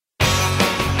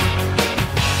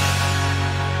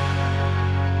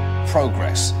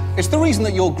progress. It's the reason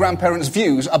that your grandparents'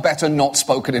 views are better not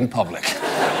spoken in public.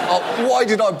 Why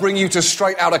did I bring you to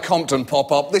Straight Outta Compton,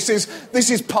 Pop-Up? This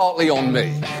is partly on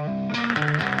me.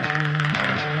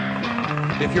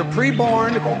 If you're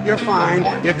pre-born, you're fine.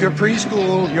 If you're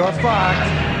preschool, you're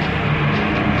fucked.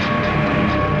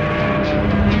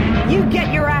 You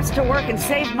get your ass to work and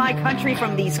save my country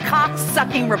from these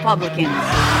cock-sucking Republicans.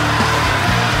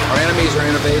 Our enemies are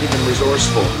innovative and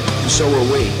resourceful, and so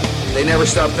are we. They never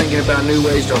stop thinking about new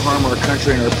ways to harm our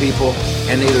country and our people,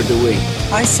 and neither do we.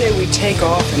 I say we take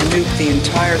off and nuke the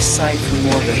entire site from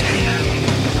orbit.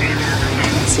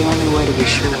 It's the only way to be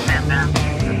sure.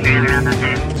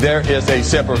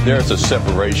 There's a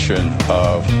separation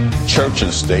of church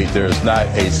and state. There's not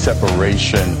a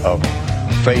separation of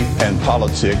faith and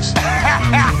politics.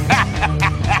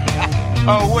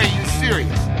 Oh, wait, you're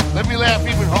serious? Let me laugh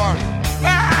even harder.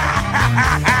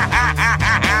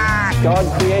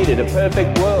 God created a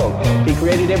perfect world. He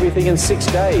created everything in 6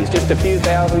 days, just a few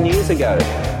thousand years ago.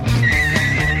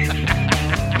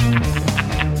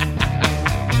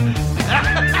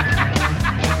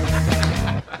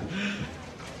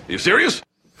 You serious?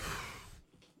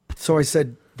 So I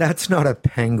said, that's not a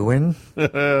penguin.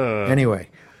 Anyway,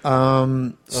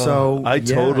 so I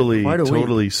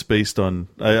totally spaced on.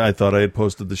 I thought I had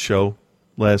posted the show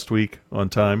last week on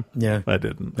time. Yeah, I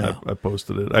didn't. No. I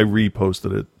posted it. I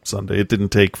reposted it Sunday. It didn't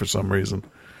take for some reason.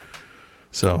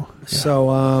 So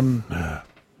yeah.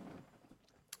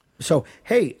 So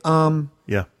hey,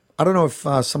 yeah. I don't know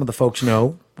if some of the folks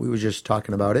know. We were just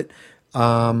talking about it.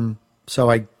 So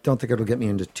I don't think it'll get me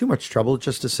into too much trouble.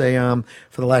 Just to say,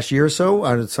 for the last year or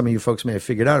so, some of you folks may have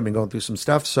figured out I've been going through some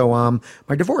stuff. So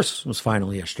my divorce was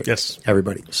final yesterday. Yes,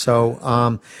 everybody.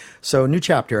 So new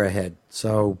chapter ahead.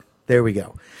 So there we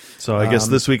go. So I guess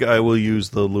this week I will use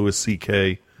the Louis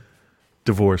C.K.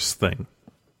 divorce thing.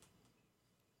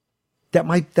 That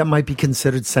might be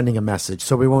considered sending a message.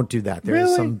 So we won't do that.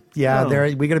 There's some we got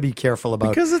to be careful about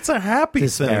because it's a happy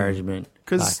disparagement.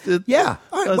 Because yeah.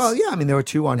 All right, well, yeah. I mean, there were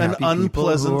two unhappy an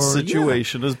unpleasant people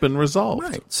situation has been resolved.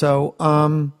 Right. So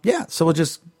so we'll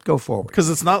just go forward because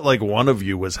it's not like one of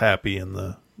you was happy in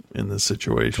the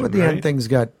situation. Toward the end, things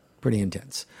got pretty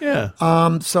intense. Yeah.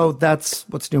 So that's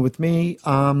what's new with me.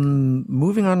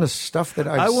 Moving on to stuff that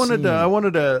I wanted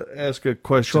to ask a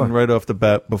question right off the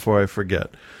bat before I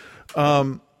forget.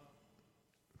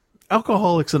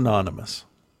 Alcoholics Anonymous.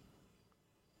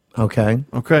 Okay.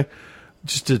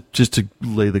 Just to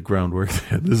lay the groundwork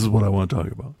there. This is what I want to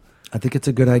talk about. I think it's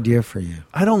a good idea for you.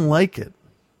 I don't like it.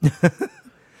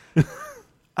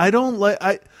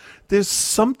 There's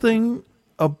something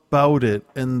about it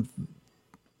and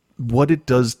what it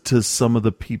does to some of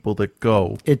the people that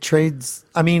go. It trades.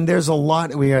 I mean, there's a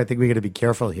lot. I think we got to be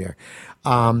careful here.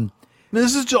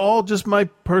 This is all just my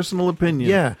personal opinion.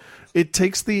 Yeah. It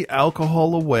takes the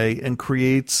alcohol away and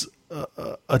creates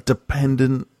a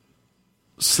dependent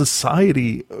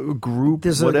society, group,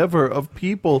 of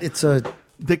people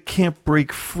that can't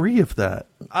break free of that.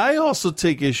 I also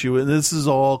take issue, and this is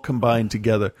all combined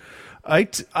together. I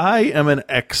am an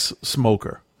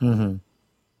ex-smoker. Mm-hmm.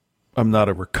 I'm not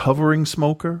a recovering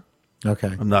smoker.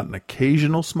 Okay. I'm not an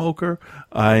occasional smoker.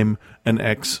 I'm an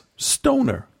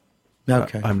ex-stoner.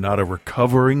 Okay. I'm not a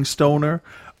recovering stoner.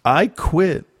 I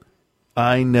quit.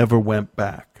 I never went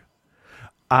back.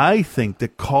 I think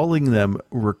that calling them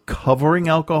recovering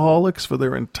alcoholics for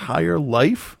their entire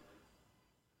life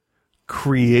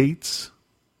creates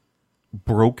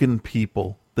broken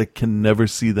people that can never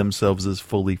see themselves as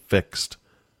fully fixed.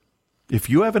 If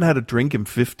you haven't had a drink in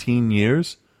 15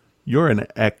 years, you're an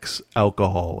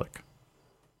ex-alcoholic.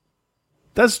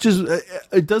 That's just,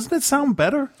 doesn't it sound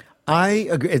better? I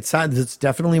agree. It's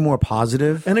definitely more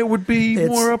positive. And it would be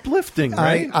more uplifting,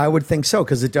 right? I would think so,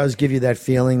 because it does give you that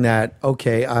feeling that,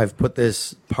 okay, I've put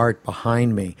this part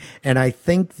behind me. And I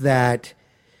think that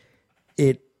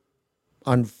it's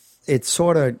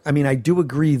sort of, I mean, I do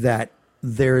agree that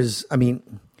there's, I mean,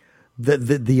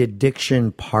 the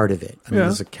addiction part of it. I mean,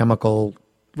 there's a chemical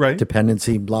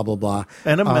dependency, blah, blah, blah.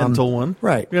 And a mental one.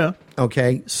 Right. Yeah.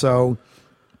 Okay. So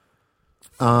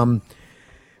I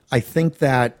think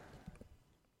that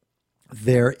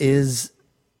there is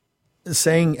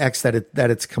saying X that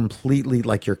it's completely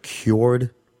like you're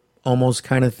cured almost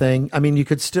kind of thing. I mean, you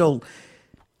could still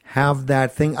have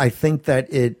that thing. I think that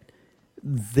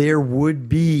there would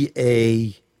be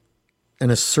an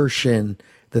assertion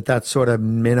that sort of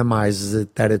minimizes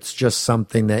it, that it's just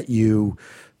something that you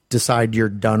decide you're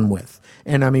done with.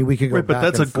 And I mean, we could go back but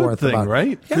that's and a good forth thing, about,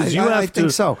 right? Yeah, I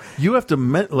think so. You have to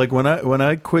like when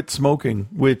I quit smoking,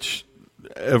 which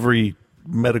every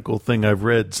medical thing I've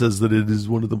read says that it is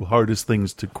one of the hardest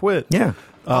things to quit. Yeah.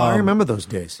 I remember those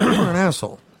days. You were an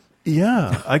asshole.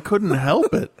 Yeah, I couldn't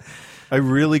help it. I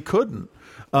really couldn't.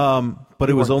 But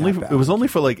it was only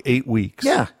for like 8 weeks.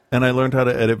 Yeah. And I learned how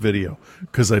to edit video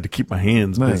because I had to keep my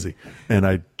hands Right. busy, and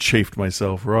I chafed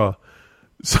myself raw.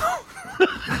 So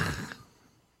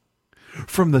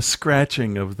from the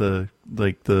scratching of the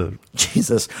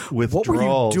Jesus withdrawals. What were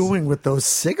you doing with those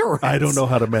cigarettes? I don't know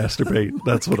how to masturbate.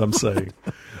 That's what I'm saying.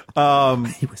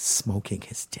 He was smoking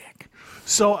his dick.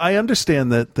 So I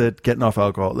understand that getting off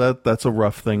alcohol, that's a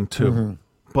rough thing too. Mm-hmm.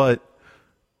 But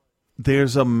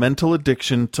there's a mental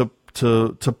addiction to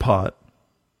pot.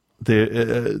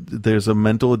 There's a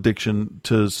mental addiction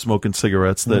to smoking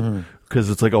cigarettes that because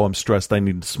it's like, oh, I'm stressed, I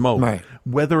need to smoke. Right.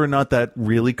 Whether or not that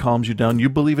really calms you down, you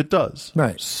believe it does.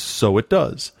 Right. So it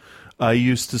does. I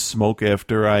used to smoke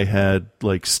after I had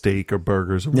like steak or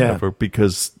burgers or whatever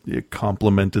because it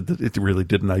complemented that. It really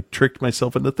didn't. I tricked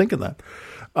myself into thinking that.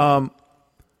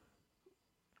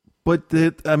 But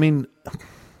I mean,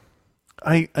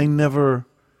 I never.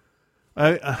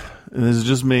 This is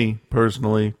just me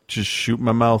personally, just shoot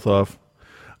my mouth off.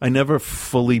 I never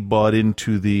fully bought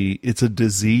into it's a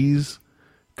disease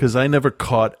because I never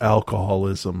caught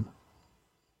alcoholism.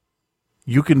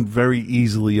 You can very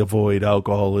easily avoid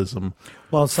alcoholism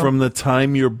from the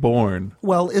time you're born.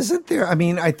 Well, isn't there? I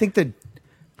mean, I think that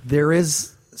there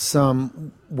is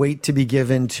some weight to be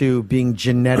given to being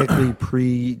genetically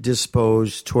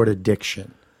predisposed toward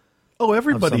addiction. Oh,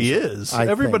 everybody is.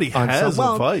 Everybody has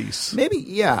a vice. Maybe,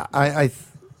 yeah. I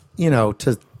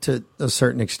to a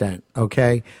certain extent.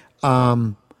 Okay.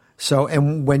 So,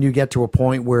 and when you get to a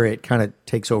point where it kind of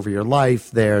takes over your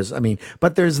life,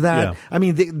 but there's that. Yeah. I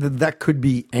mean, that could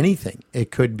be anything.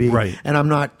 It could be, right. And I'm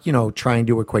not, trying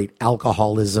to equate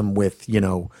alcoholism with,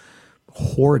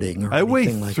 hoarding or I weigh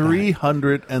anything like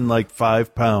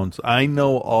 305 pounds. I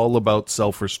know all about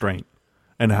self-restraint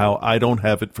and how I don't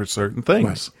have it for certain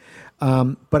things.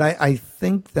 Right. But I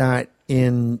think that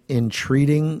in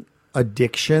treating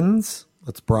addictions,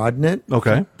 let's broaden it.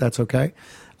 Okay. That's okay.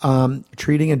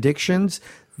 Treating addictions,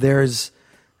 there's,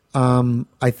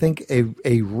 I think,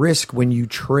 a risk when you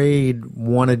trade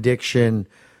one addiction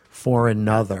for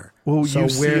another. Well, you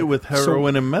see it with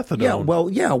heroin and methadone. Yeah, well,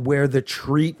 yeah, where the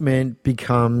treatment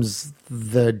becomes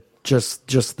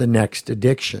just the next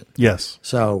addiction. Yes.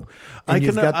 So I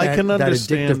you've got I can that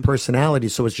understand addictive personality,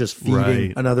 so it's just feeding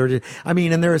Right. another. I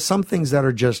mean, and there are some things that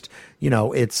are just,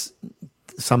 it's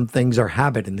some things are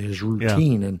habit and there's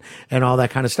routine and all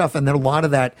that kind of stuff. And then a lot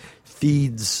of that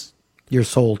feeds your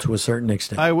soul to a certain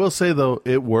extent. I will say, though,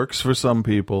 it works for some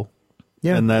people.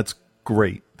 Yeah. And that's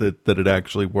great that it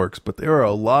actually works. But there are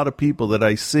a lot of people that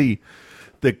I see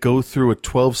that go through a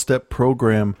 12-step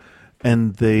program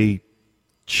and they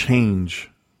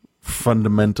change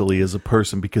fundamentally as a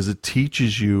person because it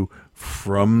teaches you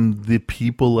from the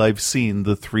people I've seen,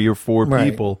 the 3 or 4 Right.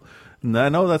 people. And I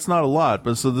know that's not a lot,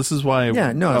 but so this is why.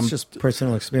 It's just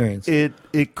personal experience.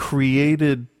 It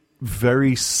created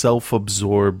very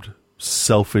self-absorbed,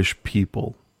 selfish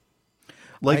people.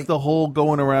 Like the whole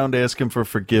going around asking for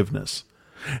forgiveness.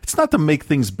 It's not to make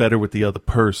things better with the other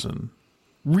person.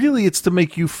 Really, it's to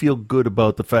make you feel good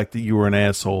about the fact that you were an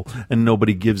asshole and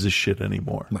nobody gives a shit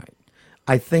anymore. Right.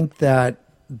 I think that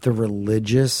the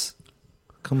religious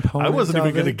component. I wasn't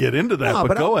even going to get into that,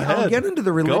 but go ahead. I'll get into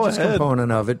the religious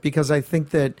component of it because I think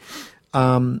that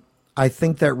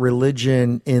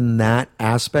religion in that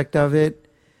aspect of it,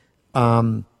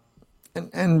 and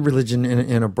religion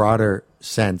in a broader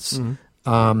sense,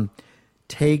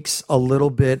 takes a little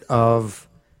bit,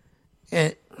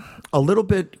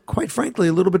 quite frankly,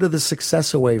 a little bit of the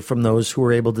success away from those who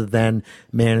are able to then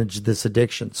manage this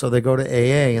addiction. So they go to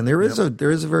AA, and there is a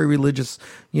very religious,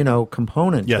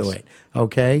 component to it.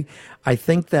 Okay, I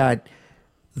think that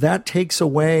takes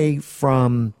away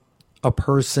from a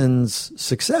person's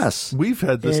success. We've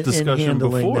had this discussion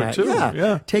before too.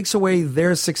 Yeah, takes away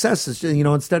their successes.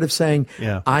 Instead of saying,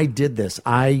 "I did this,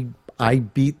 I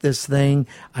beat this thing,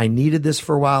 I needed this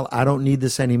for a while, I don't need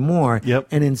this anymore,"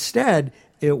 and instead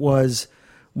it was,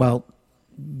 well,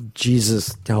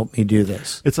 Jesus helped me do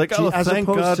this. It's like, thank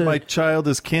God my child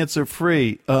is cancer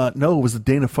free. No, it was the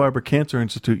Dana-Farber Cancer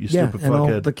Institute. You stupid and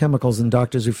fuckhead. all the chemicals and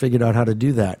doctors who figured out how to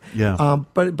do that. Yeah.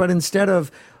 But instead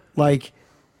of like.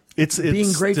 It's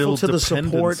being grateful to the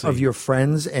support of your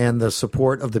friends and the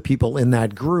support of the people in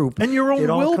that group, and your own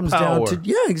willpower. Comes down to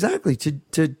exactly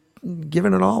to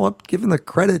giving it all up, giving the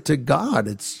credit to God.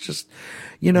 It's just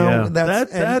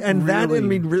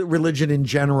religion in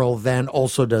general then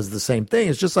also does the same thing.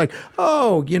 It's just like,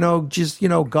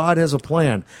 God has a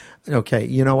plan. Okay,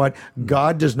 you know what?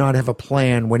 God does not have a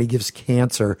plan when he gives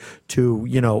cancer to,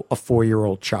 a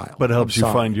 4-year-old child. But it helps you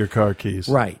find your car keys.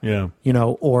 Right. Yeah.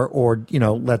 Or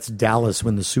lets Dallas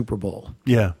win the Super Bowl.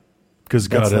 Yeah. Because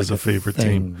God That's has like a favorite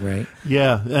thing, team. right?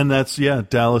 Yeah. And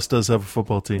Dallas does have a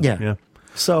football team. Yeah.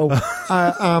 So,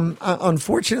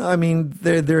 unfortunately, I mean,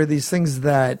 there are these things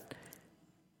that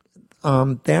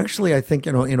they actually, I think,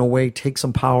 in a way, take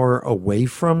some power away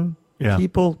from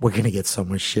people. We're going to get so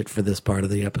much shit for this part of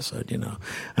the episode,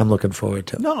 I'm looking forward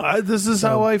to it. No, this is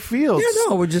how I feel. Yeah,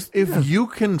 no, we're just... If you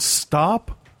can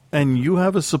stop and you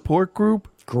have a support group...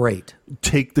 Great.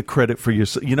 Take the credit for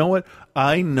yourself. You know what?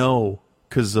 I know,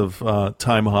 because of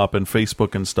Time Hop and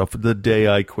Facebook and stuff, the day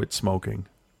I quit smoking.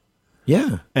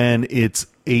 Yeah. And it's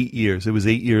 8 years. It was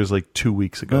 8 years like 2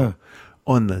 weeks ago.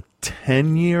 On the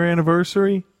 10-year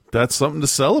anniversary, that's something to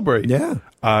celebrate. Yeah.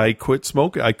 I quit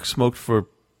smoking. I smoked for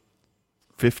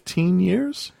 15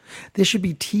 years. There should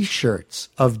be T-shirts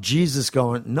of Jesus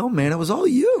going, no, man, it was all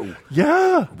you.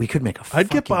 Yeah. We could make I'd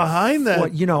get behind that.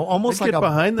 Almost I'd like get a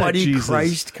behind that Buddy Jesus.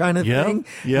 Christ kind of thing.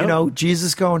 Yeah.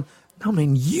 Jesus going, no,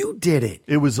 man, you did it.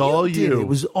 It was all you. It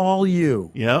was all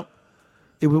you. Yep.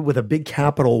 It was with a big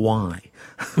capital Y.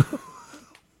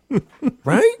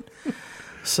 Right?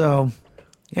 So,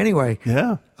 anyway.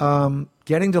 Yeah.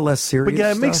 Getting to less serious But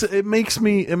yeah, stuff. it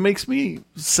makes me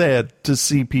sad to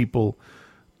see people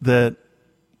that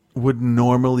would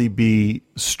normally be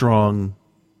strong,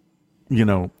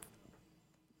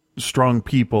 strong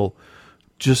people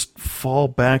just fall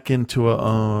back into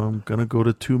I'm going to go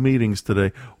to 2 meetings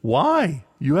today. Why?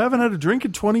 You haven't had a drink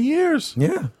in 20 years.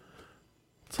 Yeah.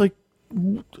 It's like,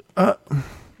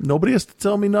 nobody has to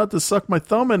tell me not to suck my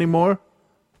thumb anymore.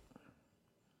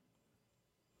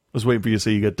 I was waiting for you to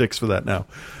say you got dicks for that now.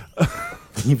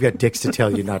 You've got dicks to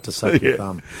tell you not to suck your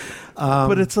thumb.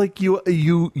 But it's like you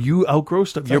outgrow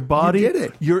stuff. Your body, you did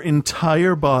it. Your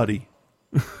entire body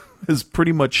has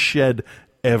pretty much shed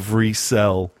every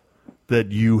cell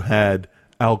that you had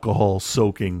alcohol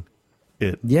soaking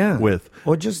it with.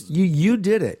 Or just you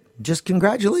did it. Just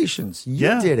congratulations.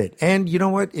 You did it. And you know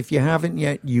what? If you haven't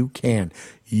yet, you can.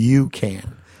 You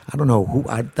can. I don't know who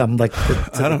I'm like to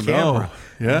the camera. Know.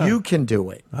 Yeah. You can do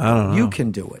it. I don't know. You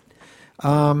can do it.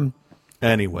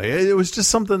 Anyway, it was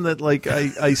just something that like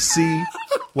I see.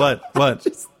 What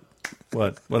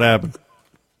happened?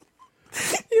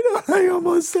 You know what I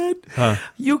almost said? Huh?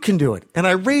 You can do it. And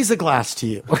I raise a glass to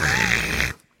you.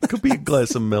 Could be a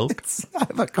glass of milk. I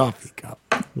have a coffee cup.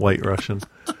 White Russian.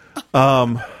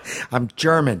 I'm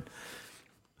German.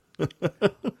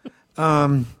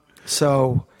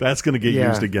 So that's going to get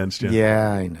used against you.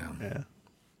 Yeah, I know. Yeah.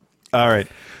 All right.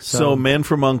 So Man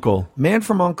from U.N.C.L.E. Man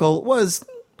from U.N.C.L.E.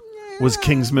 was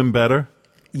Kingsman better?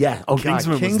 Yeah. Oh,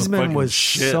 Kingsman God. Kingsman was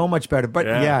so much better. But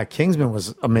yeah, Kingsman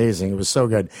was amazing. It was so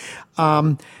good.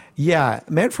 Yeah,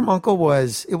 Man from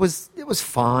U.N.C.L.E. it was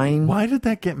fine. Why did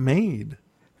that get made?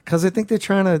 Because I think they're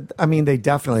trying to. I mean, they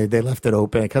left it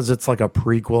open because it's like a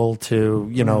prequel to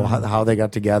how they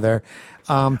got together.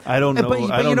 I don't know.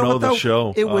 But I don't know the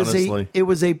show. It was honestly. it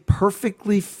was a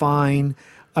perfectly fine.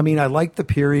 I mean, I liked the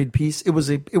period piece. It was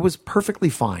perfectly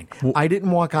fine. I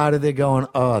didn't walk out of there going,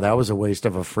 "Oh, that was a waste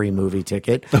of a free movie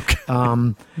ticket." Okay.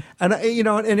 And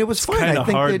it was fine. Kind of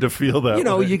hard to feel that.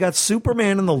 way. You got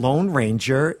Superman and the Lone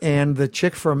Ranger and the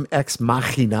chick from Ex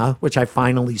Machina, which I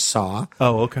finally saw.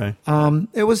 Oh, okay.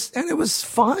 It was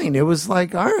fine. It was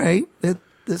like, all right,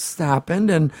 this happened,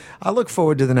 and I look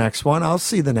forward to the next one. I'll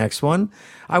see the next one.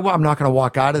 I'm not going to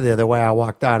walk out of there the way I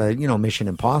walked out of Mission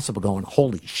Impossible, going,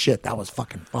 "Holy shit, that was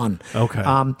fucking fun." Okay.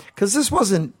 Because this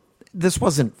wasn't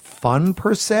fun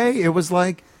per se. It was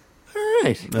like, all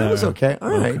right, that was okay. All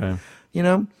right, okay.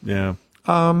 Yeah.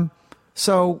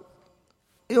 So,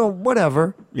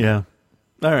 whatever. Yeah.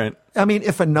 All right. I mean,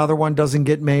 if another one doesn't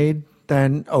get made,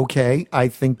 then okay. I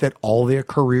think that all their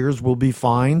careers will be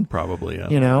fine. Probably,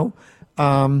 yeah.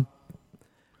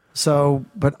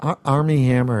 But Armie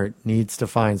Hammer needs to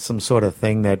find some sort of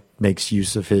thing that makes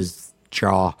use of his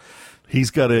jaw. He's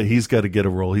got to get a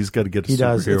role. He's got to get a superhero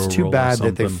role. He does. It's too or bad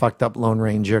that they something. fucked up Lone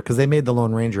Ranger because they made the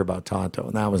Lone Ranger about Tonto,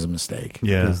 and that was a mistake.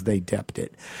 Yeah. Because they depped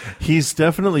it. He's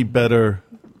definitely better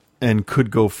and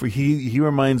could go for. He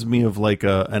reminds me of like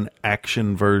an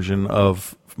action version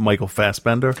of Michael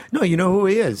Fassbender. No, you know who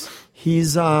he is?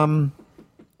 He's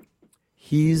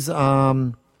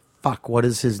fuck, what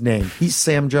is his name? He's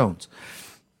Sam Jones.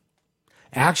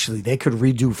 Actually, they could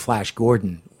redo Flash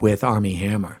Gordon with Armie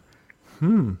Hammer.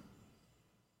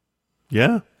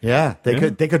 Yeah. Yeah,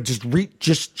 they could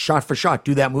just shot for shot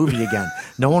do that movie again.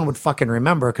 No one would fucking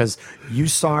remember because you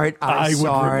saw it, I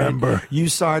saw would remember. it. You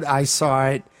saw it, I saw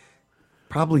it.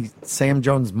 probably Sam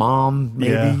Jones' mom,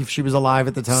 maybe if she was alive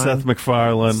at the time. Seth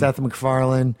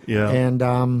MacFarlane. Yeah.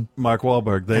 And Mark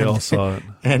Wahlberg. They all saw it.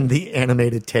 And the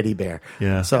animated teddy bear.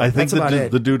 Yeah. So I think that's about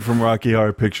it. the dude from Rocky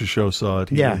Horror Picture Show saw it.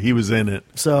 He was in it.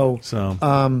 So.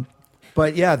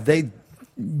 But yeah,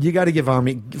 you got to give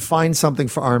find something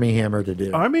for Armie Hammer to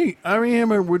do. Armie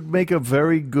Hammer would make a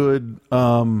very good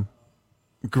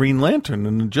Green Lantern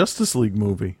in the Justice League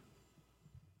movie.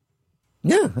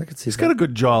 Yeah, I could see. He's got a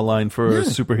good jawline for a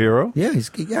superhero. Yeah,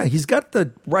 he's got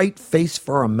the right face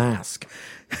for a mask.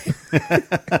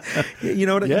 You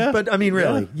know what? Yeah. But I mean,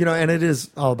 really, and it is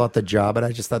all about the job. But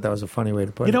I just thought that was a funny way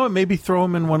to put it. You know what? Maybe throw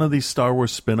him in one of these Star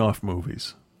Wars spin-off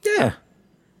movies. Yeah.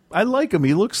 I like him.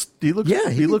 He looks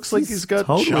like he's got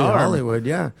totally charm. Hollywood.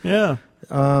 Yeah.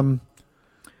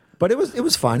 But it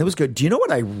was fine. It was good. Do you know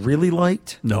what I really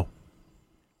liked? No.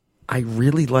 I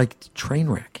really liked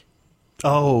Trainwreck.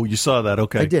 Oh, you saw that?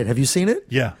 Okay, I did. Have you seen it?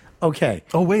 Yeah. Okay.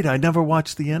 Oh wait, I never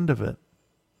watched the end of it.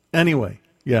 Anyway,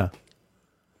 yeah.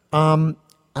 I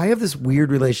have this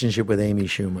weird relationship with Amy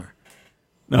Schumer.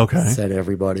 Okay. Said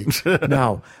everybody.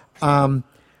 No.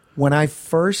 When I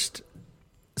first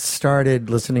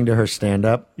started listening to her stand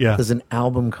up, there's an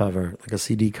album cover, like a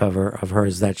CD cover of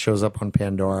hers that shows up on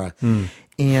Pandora.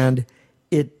 And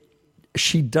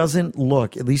she doesn't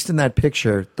look, at least in that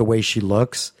picture, the way she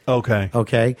looks.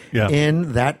 Okay. Yeah.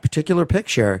 In that particular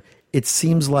picture, it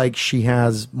seems like she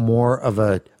has more of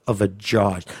a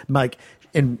jaw. Like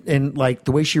in like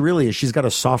the way she really is, she's got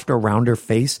a softer, rounder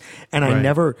face. And I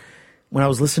never, when I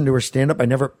was listening to her stand up, I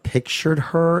never pictured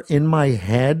her in my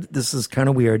head. This is kind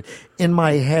of weird. In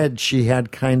my head, she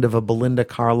had kind of a Belinda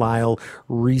Carlisle,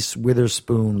 Reese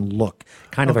Witherspoon look.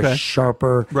 Kind of a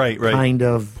sharper, kind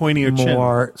of pointier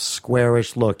more chin.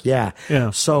 squarish look. Yeah.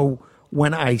 So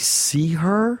when I see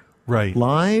her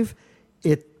live,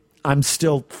 I'm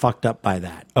still fucked up by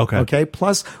that. Okay.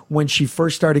 Plus, when she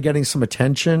first started getting some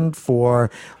attention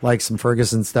for like some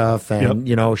Ferguson stuff, and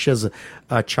she has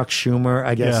a Chuck Schumer,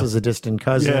 I guess, as a distant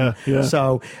cousin. Yeah.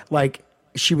 So like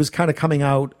she was kind of coming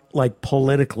out like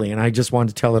politically, and I just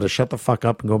wanted to tell her to shut the fuck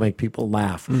up and go make people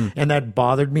laugh. And that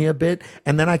bothered me a bit.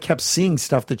 And then I kept seeing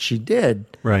stuff that she did.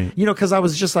 Right. Because I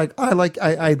was just like, I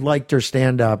liked her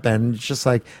stand up, and it's just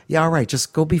like, yeah, all right,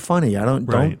 just go be funny.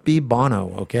 Don't be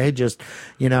Bono, okay? Just,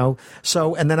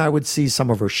 So, and then I would see some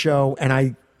of her show, and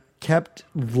I kept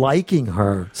liking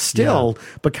her still,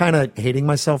 but kind of hating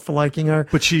myself for liking her.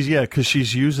 But because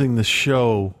she's using the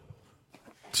show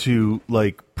to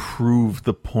like prove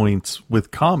the points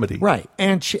with comedy, right?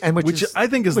 And which I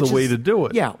think is the way to do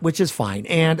it. Yeah, which is fine.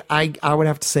 And I would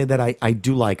have to say that I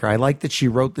do like her. I like that she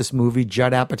wrote this movie.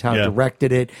 Judd Apatow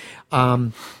directed it.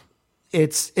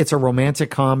 It's a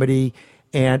romantic comedy,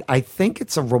 and I think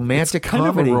it's a romantic kind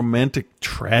comedy. of a romantic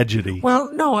tragedy.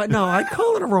 Well, no, I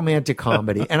call it a romantic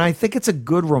comedy, and I think it's a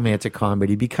good romantic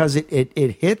comedy because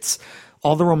it hits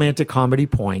all the romantic comedy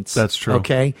points. That's true.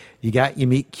 Okay, you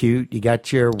meet cute. You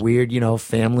got your weird,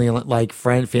 family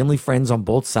family friends on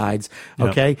both sides.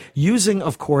 Okay, using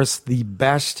of course the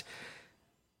best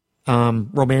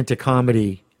romantic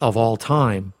comedy of all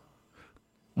time,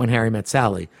 When Harry Met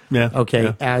Sally. Yeah. Okay,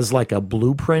 yeah. As like a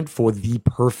blueprint for the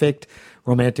perfect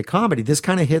romantic comedy. This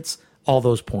kind of hits all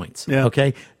those points. Yeah.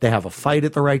 Okay. They have a fight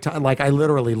at the right time. Like I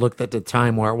literally looked at the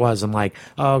time where it was. I'm like,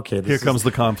 oh, okay. Here comes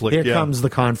the conflict. Here comes the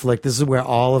conflict. This is where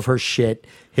all of her shit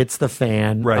hits the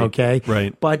fan. Right. Okay.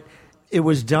 Right. But it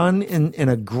was done in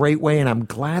a great way. And I'm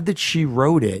glad that she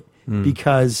wrote it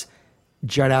because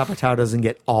Judd Apatow doesn't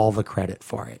get all the credit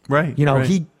for it. Right.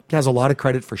 He has a lot of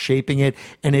credit for shaping it.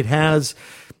 And it has,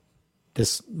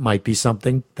 this might be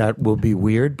something that will be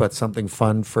weird, but something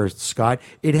fun for Scott.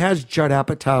 It has Judd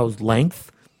Apatow's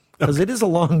length because it is a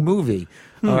long movie.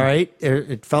 All right.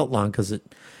 It felt long because it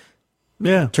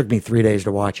took me 3 days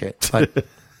to watch it. But,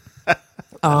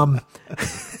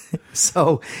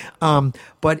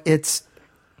 but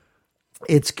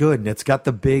it's good. And it's got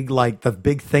the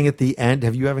big thing at the end.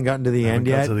 Have you haven't gotten to the end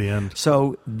yet? To the end.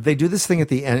 So they do this thing at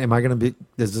the end.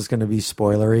 Is this going to be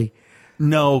spoilery?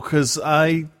 No, because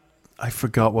I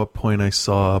forgot what point I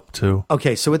saw up to.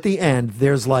 Okay, so at the end,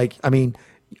 there's all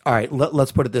right,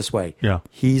 let's put it this way. Yeah.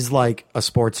 He's like a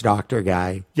sports doctor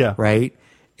guy. Yeah. Right?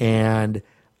 And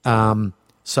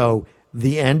so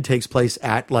the end takes place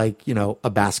at a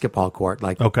basketball court,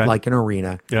 like an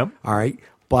arena. Yep. All right.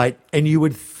 And you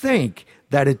would think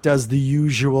that it does the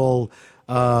usual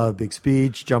big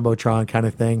speech, Jumbotron kind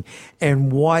of thing.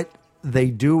 And what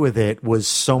they do with it was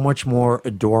so much more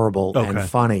adorable and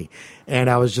funny. And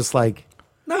I was just like,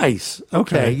 nice.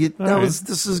 Okay.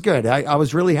 This is good. I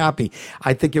was really happy.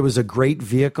 I think it was a great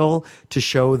vehicle to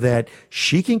show that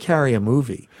she can carry a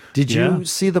movie. Did you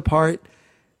see the part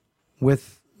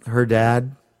with her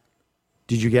dad?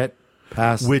 Did you get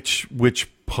past which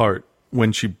part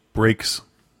when she breaks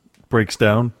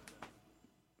down,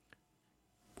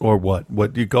 or what?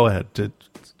 What you go ahead?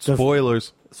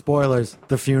 Spoilers. Spoilers.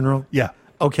 The funeral. Yeah.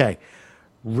 Okay.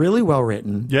 Really well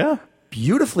written. Yeah.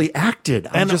 Beautifully acted.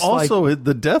 And also,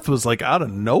 the death was like out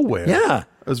of nowhere. Yeah.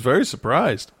 I was very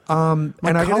surprised. And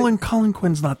Colin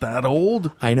Quinn's not that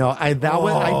old. I know. I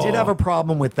did have a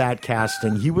problem with that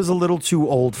casting. He was a little too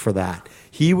old for that.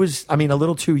 He was, a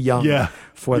little too young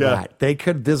for that.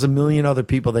 There's a million other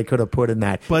people they could have put in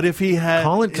that. But if he had,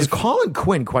 because Colin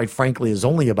Quinn, quite frankly, is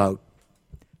only about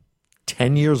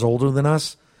 10 years older than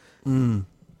us.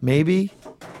 Maybe.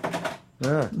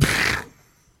 Yeah.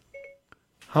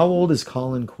 How old is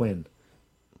Colin Quinn?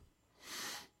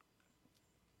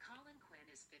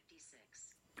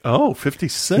 Oh,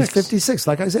 56. He's 56.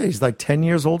 Like I said, he's like 10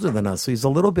 years older than us. So he's a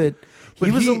little bit.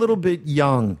 He was a little bit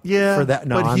young. Yeah, for that.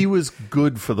 No, but he was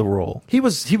good for the role. He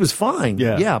was fine.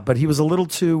 Yeah, but he was a little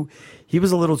too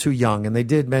young. And they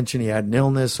did mention he had an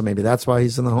illness, so maybe that's why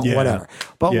he's in the home. Yeah. Whatever.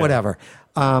 But whatever.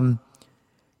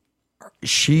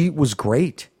 She was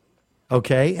great.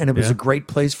 Okay, and it was a great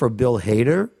place for Bill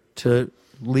Hader to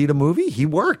lead a movie. He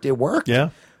worked. It worked. Yeah.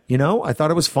 I thought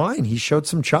it was fine. He showed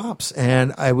some chops,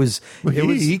 and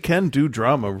he can do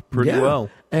drama pretty well.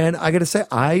 And I got to say,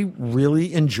 I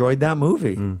really enjoyed that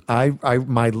movie. When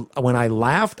I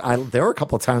laughed, there were a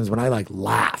couple of times when I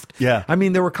laughed. Yeah,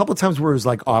 there were a couple of times where it was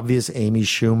like obvious Amy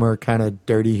Schumer kind of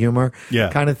dirty humor,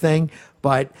 kind of thing.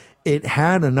 But it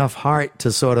had enough heart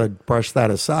to sort of brush that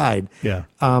aside. Yeah.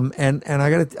 And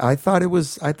I thought it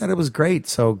was great.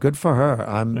 So good for her.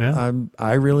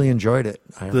 I really enjoyed it.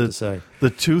 I have to say the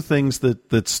two things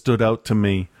that stood out to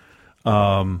me.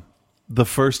 The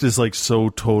first is so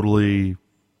totally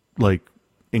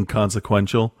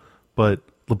inconsequential, but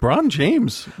LeBron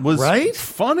James was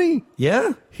funny.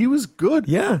 Yeah. He was good.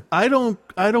 Yeah. I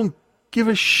don't give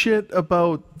a shit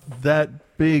about that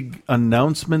big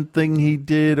announcement thing he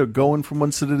did, or going from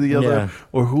one city to the other,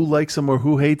 or who likes him or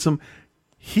who hates him.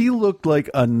 He looked like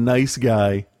a nice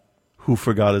guy who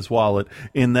forgot his wallet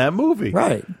in that movie.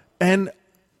 Right. And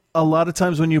a lot of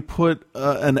times when you put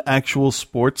an actual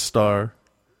sports star,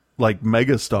 like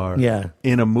megastar,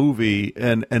 in a movie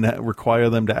and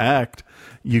require them to act,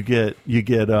 you get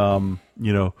my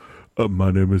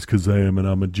name is Kazam and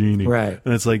I'm a genie. Right.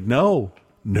 And it's like, no.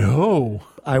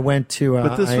 I went to...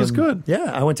 but this was good.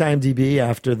 Yeah, I went to IMDb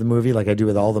after the movie, like I do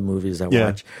with all the movies I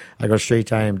watch. I go straight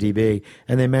to IMDb.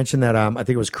 And they mentioned that, I think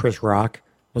it was Chris Rock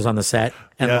was on the set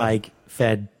and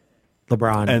fed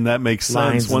LeBron. And that makes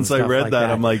sense. Once I read that,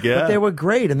 I'm like, yeah. But they were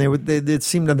great, and it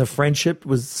seemed, and the friendship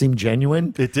seemed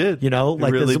genuine. It did. It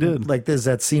really did. Like there's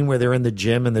that scene where they're in the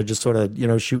gym and they're just sort of,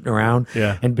 shooting around.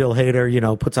 Yeah. And Bill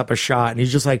Hader, puts up a shot and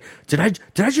he's just like, did I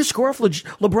just score off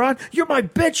LeBron? You're my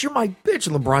bitch. And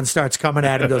LeBron starts coming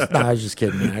at him and goes, nah, I was just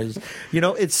kidding.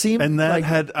 It seemed and that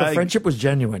like the friendship was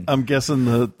genuine. I'm guessing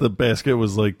the basket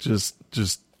was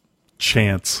just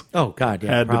chance. Oh God,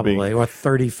 yeah, probably. Or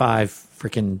 35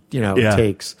 freaking,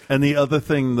 takes. And the other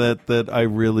thing that I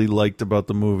really liked about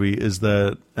the movie is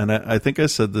that, and I think I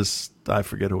said this, I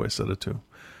forget who I said it to.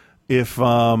 If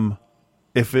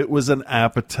it was an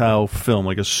Apatow film,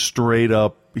 like a straight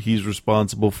up, he's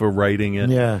responsible for writing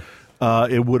it. Yeah.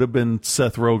 It would have been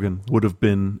Seth Rogen, would have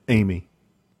been Amy.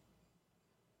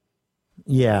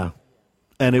 Yeah.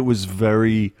 And it was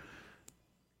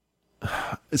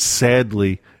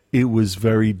sadly, it was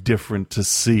very different to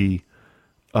see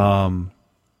a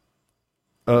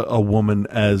woman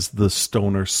as the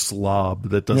stoner slob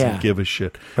that doesn't give a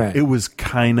shit. Right. It was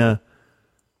kind of,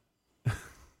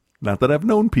 not that I've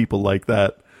known people like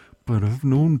that, but I've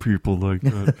known people like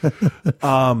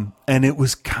that. And it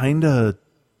was kind of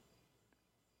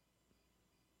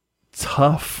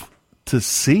tough to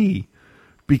see,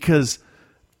 because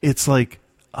it's like,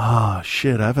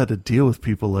 shit, I've had to deal with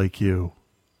people like you.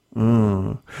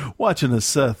 Watching a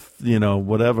Seth,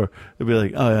 whatever, it'd be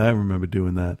like, oh yeah, I remember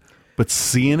doing that. But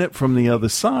seeing it from the other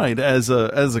side, as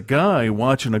a guy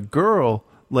watching a girl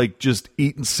just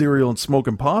eating cereal and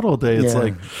smoking pot all day, it's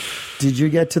like. Did you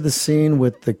get to the scene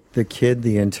with the kid,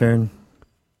 the intern?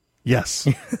 Yes.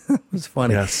 It was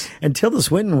funny. Yes. And Tilda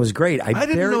Swinton was great. I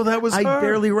didn't know that was her. I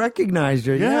barely recognized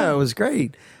her. Yeah, it was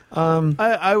great.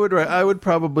 I would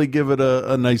probably give it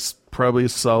a nice, probably a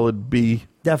solid B.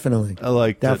 Definitely. I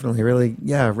like definitely. Really,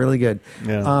 really good.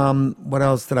 Yeah. What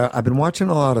else did I've been watching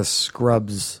a lot of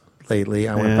Scrubs lately.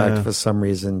 I went back for some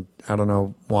reason. I don't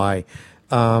know why.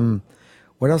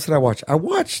 What else did I watch? I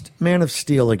watched Man of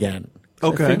Steel again.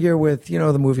 Okay. I figure with,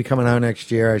 the movie coming out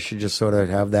next year, I should just sort of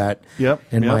have that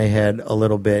in my head a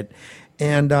little bit.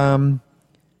 And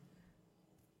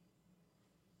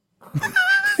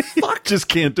Just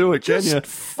can't do it, can you?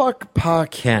 Fuck Pa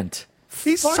Kent.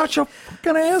 He's such a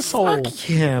fucking asshole. Fuck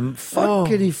him.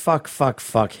 Fuckity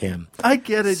fuck him. I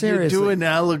get it. Seriously. You're doing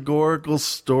allegorical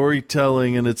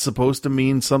storytelling and it's supposed to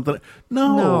mean something.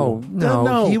 No.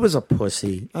 He was a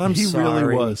pussy. He sorry.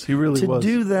 really was. He really was.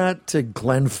 To do that to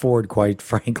Glenn Ford, quite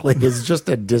frankly, is just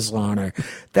a dishonor.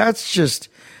 That's just,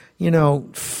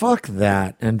 fuck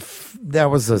that. And that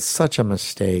was such a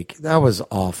mistake. That was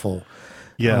awful.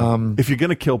 Yeah. If you're going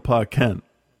to kill Pa Kent,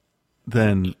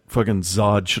 then fucking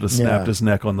Zod should have snapped his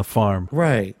neck on the farm.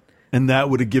 Right. And that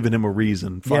would have given him a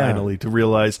reason, finally, to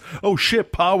realize, oh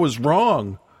shit, Pa was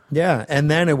wrong. Yeah, and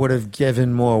then it would have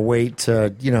given more weight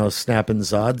to, snapping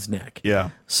Zod's neck.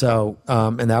 Yeah. So,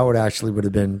 and that would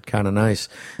have been kind of nice.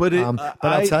 But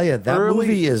I'll tell you, that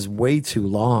movie is way too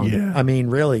long. Yeah. I mean,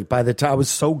 really, by the time I was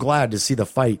so glad to see the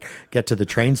fight get to the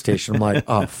train station, I'm like,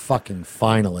 oh, fucking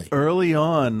finally. Early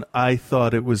on, I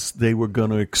thought they were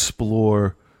going to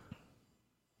explore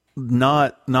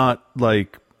not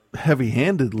like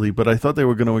heavy-handedly, but I thought they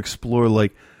were going to explore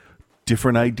like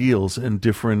different ideals and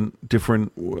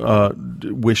different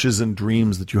wishes and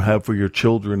dreams that you have for your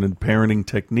children and parenting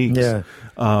techniques. Yeah.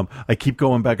 I keep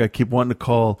going back. I keep wanting to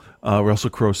call Russell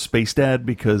Crowe Space Dad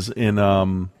because in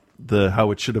the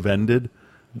How It Should Have Ended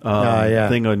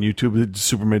thing on YouTube,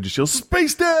 Superman just yells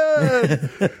Space Dad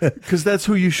because that's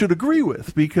who you should agree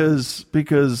with because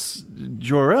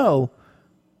Jor-El,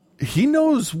 he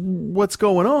knows what's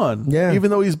going on. Yeah. Even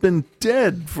though he's been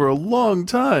dead for a long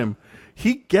time.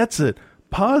 He gets it.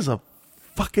 Pa's a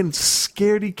fucking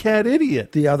scaredy cat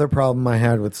idiot. The other problem I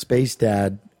had with Space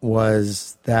Dad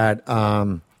was that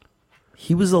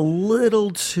he was a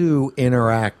little too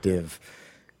interactive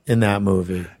in that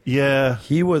movie. Yeah.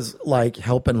 He was like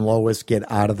helping Lois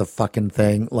get out of the fucking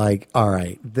thing. Like, all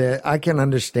right, I can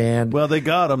understand. Well, they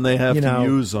got him. They have to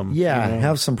use them. Yeah,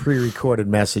 have some pre-recorded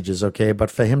messages, okay? But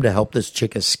for him to help this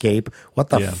chick escape, what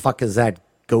the fuck is that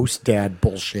Ghost Dad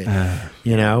bullshit?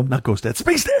 Not Ghost Dad,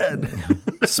 Space Dad.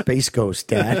 Space Ghost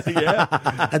Dad. Yeah,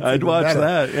 I'd watch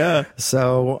that. Yeah.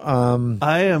 So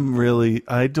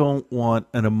I don't want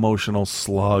an emotional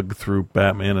slog through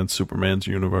Batman and Superman's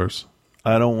universe.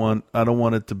 I don't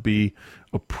want it to be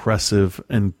oppressive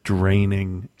and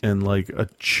draining and like a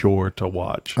chore to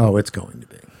watch. Oh, it's going to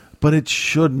be. But it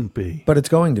shouldn't be. But it's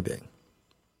going to be.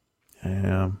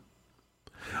 Yeah.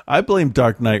 I blame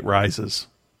Dark Knight Rises.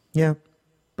 Yeah.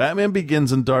 Batman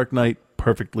Begins and Dark Knight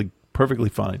perfectly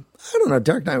fine. I don't know.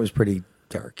 Dark Knight was pretty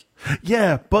dark.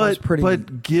 Yeah,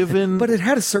 but given... But it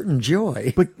had a certain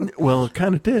joy. Well, it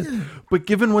kind of did. But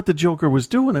given what the Joker was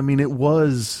doing, I mean, it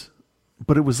was...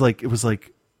 But it was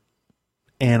like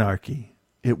anarchy.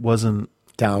 It wasn't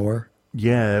dour.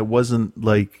 Yeah, it wasn't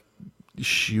like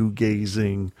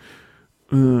shoegazing.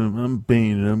 I'm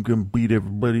Bane and I'm gonna beat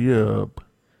everybody up.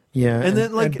 Yeah, and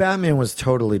then like Batman was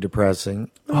totally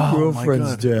depressing. Oh,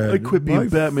 girlfriend's dead. I quit being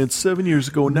Batman 7 years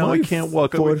ago. Now I can't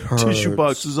walk. I wear tissue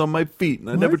boxes on my feet,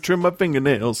 and I never trim my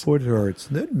fingernails. Foot hurts.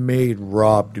 That maid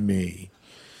robbed me.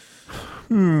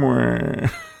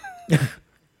 I'm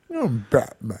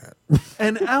Batman.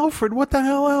 And Alfred, what the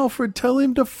hell, Alfred? Tell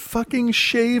him to fucking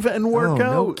shave and work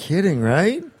out. No kidding,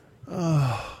 right?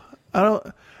 I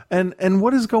don't. And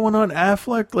what is going on?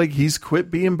 Affleck, like he's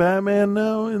quit being Batman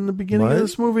now in the beginning of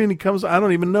this movie, and he comes. I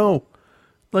don't even know.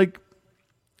 Like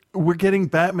we're getting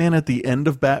Batman at the end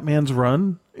of Batman's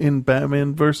run in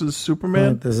Batman versus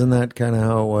Superman. Isn't that kind of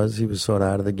how it was? He was sort of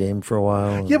out of the game for a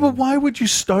while. Yeah, but why would you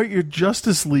start your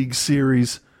Justice League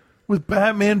series with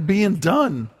Batman being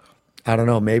done? I don't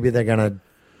know. Maybe they're gonna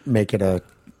make it a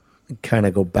kind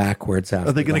of go backwards after.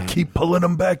 Are they gonna keep pulling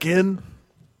them back in?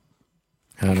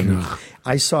 I don't know.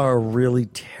 I saw a really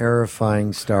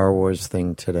terrifying Star Wars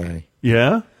thing today.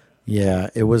 Yeah? Yeah,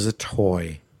 it was a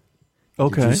toy.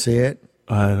 Okay. Did you see it?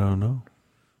 I don't know.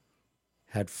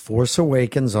 Had Force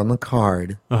Awakens on the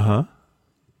card. Uh-huh.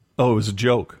 Oh, it was a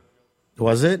joke.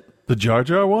 Was it? The Jar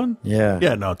Jar one? Yeah.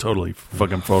 Yeah, no, totally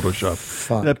fucking Photoshop.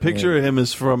 Fuck that picture of him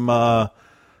is from, I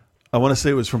want to say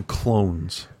it was from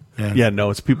Clones. Yeah, no,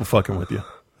 it's people fucking with you.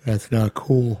 That's not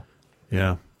cool.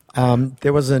 Yeah.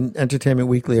 There was an Entertainment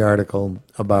Weekly article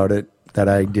about it that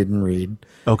I didn't read.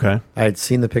 Okay. I had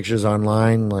seen the pictures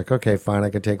online. Like, okay, fine, I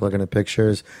could take a look at the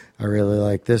pictures. I really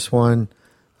like this one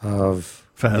of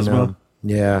Phasma.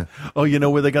 Yeah. Oh, you know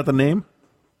where they got the name?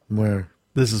 Where?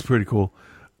 This is pretty cool.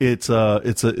 It's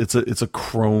a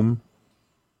chrome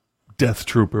Death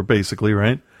Trooper, basically,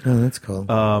 right? Oh, that's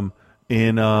cool.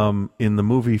 In the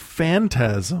movie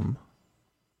Phantasm,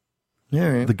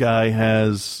 right. The guy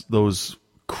has those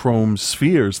chrome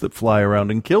spheres that fly around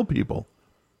and kill people.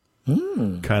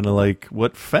 Kind of like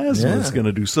what Phasma is going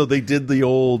to do. So they did the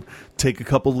old take a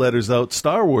couple letters out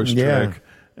Star Wars trick,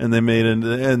 and they made it,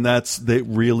 and that's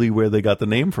really where they got the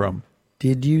name from.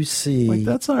 Did you see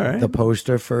that's all right. the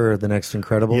poster for the next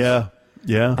Incredibles?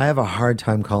 Yeah. I have a hard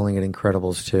time calling it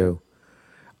Incredibles 2.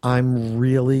 I'm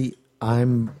really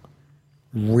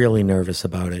nervous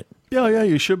about it. Yeah,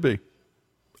 you should be.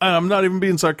 I'm not even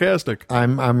being sarcastic.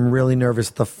 I'm really nervous.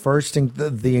 The first the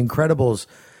Incredibles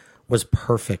was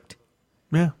perfect.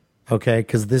 Yeah. Okay,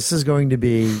 because this is going to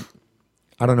be,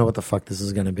 I don't know what the fuck this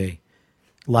is going to be.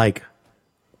 Like,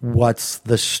 what's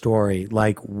the story?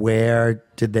 Like, where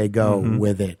did they go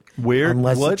with it?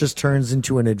 Unless it just turns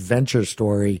into an adventure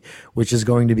story, which is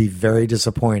going to be very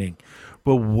disappointing.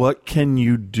 But what can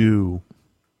you do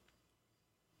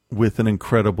with an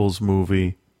Incredibles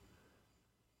movie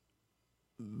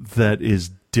that is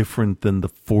different than the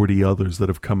 40 others that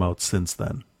have come out since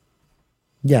then?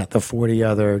 Yeah, the 40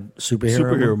 other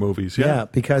superhero movies. Yeah,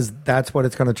 because that's what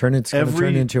it's going to turn into. It's going to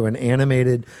turn into an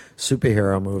animated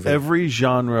superhero movie. Every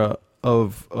genre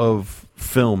of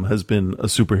film has been a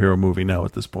superhero movie now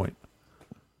at this point.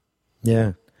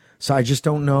 Yeah. So I just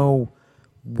don't know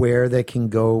where they can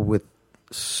go with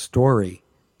story.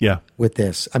 Yeah. With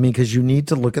this. I mean, because you need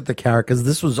to look at the characters.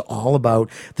 This was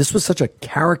such a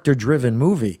character-driven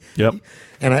movie. Yep.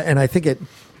 And I think it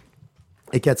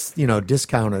gets,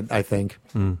 discounted, I think,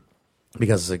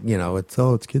 because,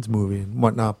 it's kids' movie and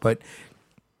whatnot. But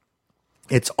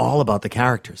it's all about the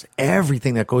characters.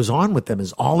 Everything that goes on with them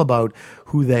is all about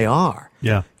who they are.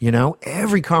 Yeah.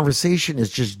 Every conversation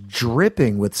is just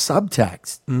dripping with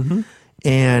subtext. Mm-hmm.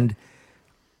 And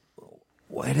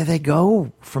where do they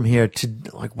go from here to,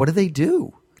 what do they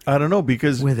do? I don't know,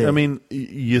 because, I mean,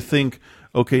 you think,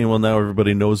 okay, well, now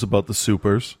everybody knows about the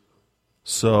supers.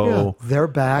 So they're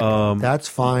back. That's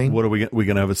fine. What are we going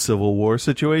to have a Civil War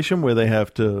situation where they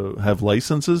have to have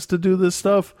licenses to do this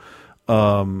stuff?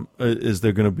 Is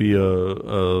there going to be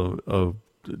a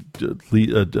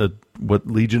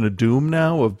Legion of Doom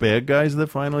now of bad guys that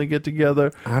finally get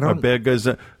together? Are bad guys?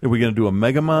 Are we going to do a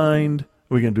Megamind?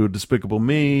 Are we going to do a Despicable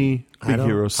Me? Big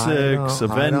Hero 6?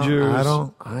 Avengers?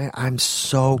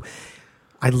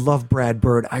 I love Brad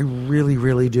Bird. I really,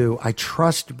 really do. I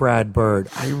trust Brad Bird.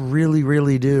 I really,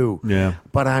 really do. Yeah.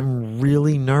 But I'm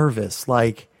really nervous.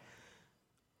 I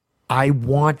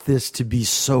want this to be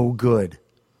so good.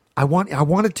 I want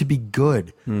it to be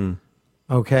good.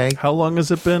 Okay? How long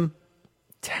has it been?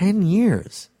 10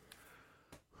 years.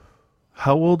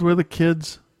 How old were the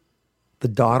kids? The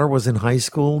daughter was in high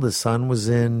school. The son was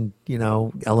in,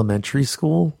 elementary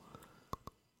school.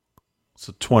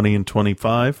 So 20 and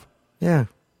 25? Yeah.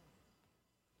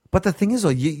 But the thing is, though,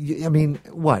 I mean,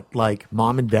 what? Like,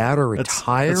 mom and dad are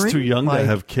retiring? That's too young to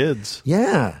have kids.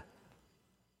 Yeah.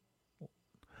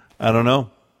 I don't know.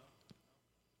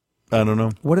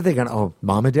 What are they going to... Oh,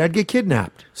 mom and dad get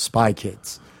kidnapped. Spy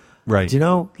Kids. Right. Do you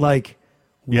know,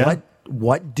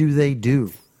 what do they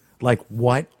do?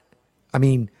 What... I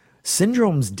mean,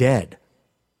 Syndrome's dead.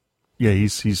 Yeah,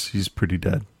 he's pretty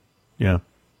dead. Yeah.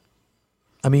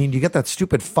 I mean, you get that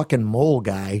stupid fucking mole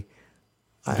guy.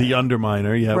 The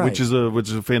Underminer, yeah, right. which is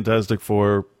a Fantastic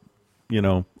Four,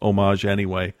 homage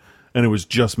anyway. And it was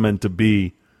just meant to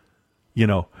be,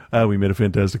 we made a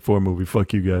Fantastic Four movie.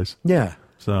 Fuck you guys. Yeah.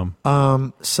 So.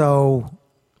 So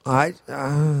I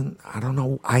don't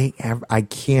know. I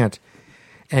can't.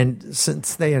 And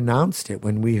since they announced it,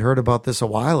 when we heard about this a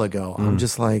while ago, I'm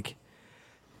just like,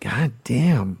 God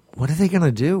damn, what are they going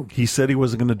to do? He said he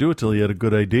wasn't going to do it till he had a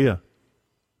good idea.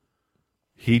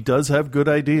 He does have good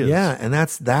ideas. Yeah, and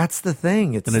that's the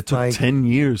thing. And it took 10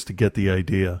 years to get the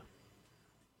idea.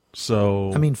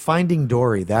 So... I mean, Finding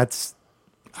Dory,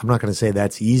 I'm not going to say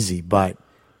that's easy, but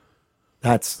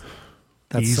that's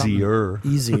easier.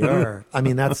 Easier. I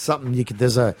mean, that's something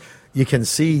you can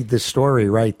see the story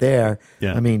right there.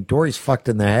 Yeah. I mean, Dory's fucked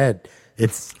in the head.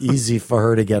 It's easy for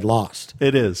her to get lost.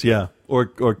 It is, yeah. Or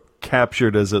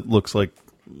captured as it looks like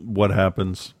what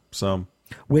happens. So,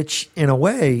 which in a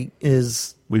way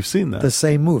is we've seen that the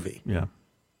same movie. Yeah.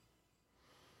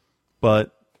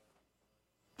 And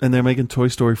they're making Toy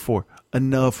Story 4.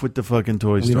 Enough with the fucking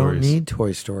Toy Stories. We don't need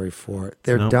Toy Story 4.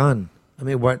 They're done. I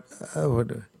mean, what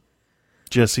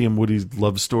Jesse and Woody's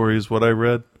love story is what I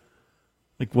read.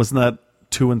 Wasn't that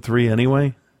 2 and 3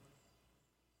 anyway?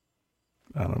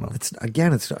 I don't know. It's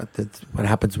what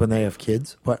happens when they have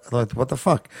kids. What the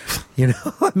fuck?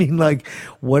 I mean,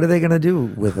 what are they going to do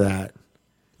with that?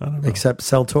 I don't know. Except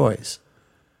sell toys.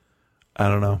 I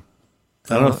don't know.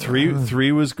 I don't know.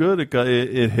 Three was good.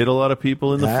 It hit a lot of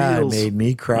people in the feels. That made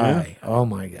me cry. Yeah. Oh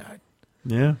my God.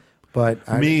 Yeah. But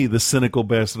the cynical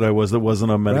bastard I was that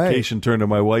wasn't on medication, turned to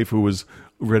my wife who was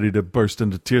ready to burst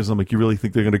into tears. I'm like, you really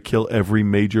think they're going to kill every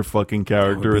major fucking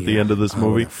character at the end of this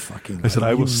movie? I said,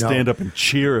 I will stand up and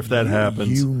cheer if that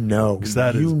happens. You know, because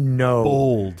that is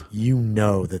bold. You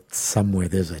know that somewhere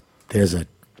there's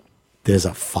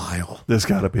a file. There's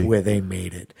got to be where they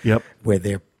made it. Yep. Where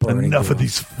they're burning enough of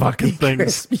these fucking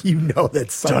things. You know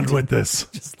that's done with this.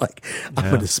 Just like I'm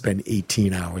going to spend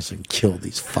 18 hours and kill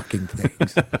these fucking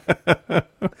things,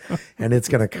 and it's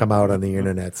going to come out on the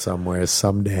internet somewhere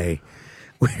someday,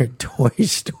 where Toy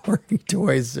Story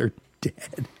toys are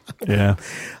dead. Yeah.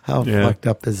 How fucked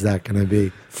up is that going to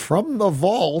be? From the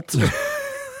vault.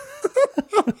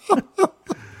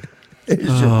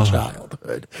 It's your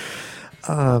childhood.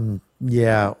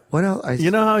 Yeah. What else? You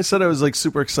know how I said I was like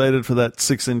super excited for that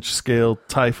 6-inch scale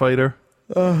TIE fighter?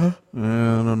 Uh-huh. I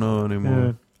don't know anymore.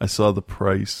 Yeah. I saw the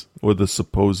price, or the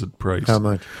supposed price. How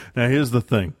much? Now here's the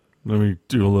thing. Let me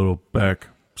do a little back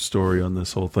story on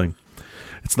this whole thing.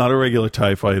 It's not a regular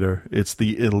TIE fighter. It's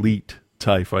the Elite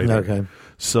TIE fighter. Okay.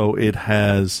 So it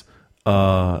has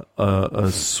a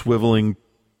swiveling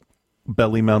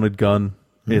belly-mounted gun.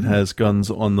 Mm-hmm. It has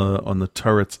guns on the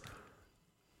turrets.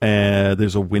 And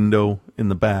there's a window in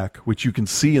the back, which you can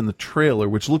see in the trailer,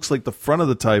 which looks like the front of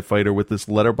the TIE fighter with this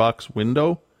letterbox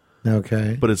window.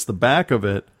 Okay. But it's the back of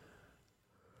it,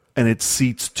 and it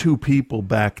seats 2 people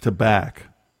back to back.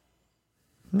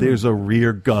 There's a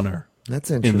rear gunner. That's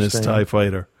interesting. In this TIE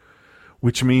fighter,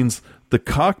 which means the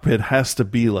cockpit has to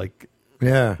be like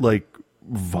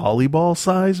volleyball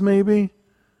size, maybe.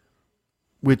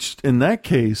 Which, in that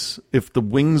case, if the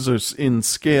wings are in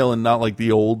scale and not like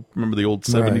the old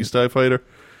 70s TIE fighter,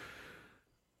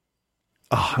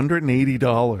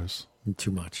 $180.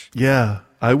 Too much. Yeah,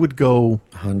 I would go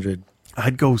 100.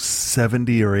 I'd go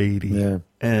 70 or 80.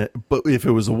 Yeah. But if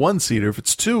it was a 1-seater, if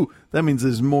it's 2, that means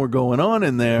there's more going on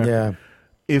in there. Yeah.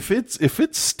 If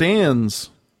it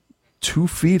stands 2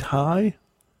 feet high,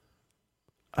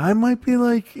 I might be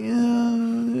like,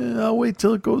 yeah, I'll wait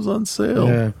till it goes on sale.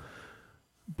 Yeah.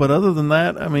 But other than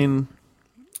that, I mean,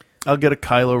 I'll get a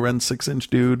Kylo Ren 6-inch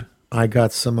dude. I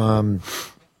got some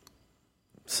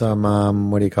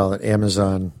what do you call it?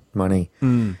 Amazon money,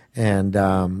 and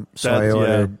so I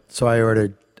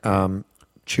ordered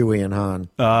Chewie and Han.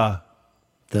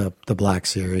 The Black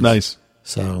Series. Nice.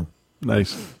 So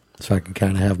nice. So I can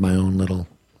kind of have my own little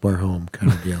we're home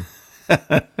kind of deal.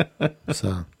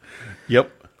 So.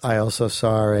 Yep. I also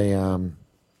saw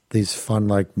these fun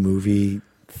like movie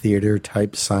theater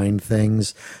type sign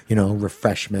things,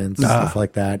 refreshments, stuff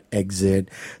like that, exit.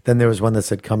 Then there was one that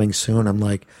said coming soon. I'm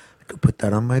like, I could put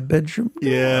that on my bedroom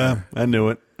door. Yeah, I knew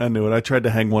it. I tried to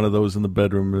hang one of those in the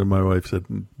bedroom, and my wife said,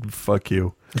 fuck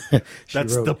you.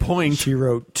 That's the point. She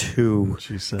wrote 2.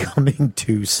 She said, coming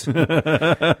too soon.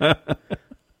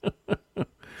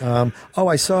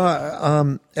 I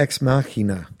saw Ex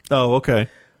Machina. Oh, okay.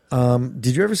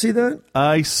 Did you ever see that?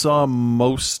 I saw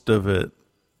most of it.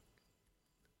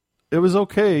 It was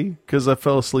okay because I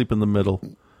fell asleep in the middle.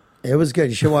 It was good.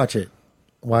 You should watch it.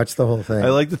 Watch the whole thing.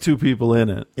 I like the 2 people in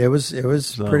it. It was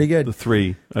pretty good. The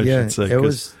 3, I should say. It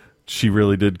was. She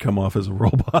really did come off as a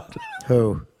robot.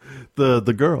 Who? The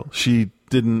girl. She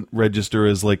didn't register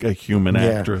as like a human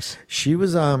actress. She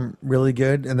was really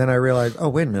good, and then I realized, oh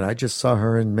wait a minute, I just saw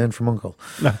her in Men from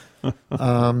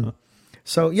U.N.C.L.E.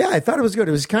 So yeah, I thought it was good.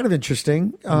 It was kind of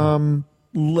interesting.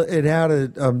 It had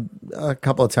a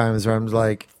couple of times where I was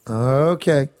like,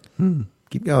 okay,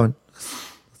 keep going.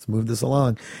 Let's move this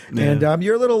along. Yeah. And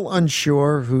you're a little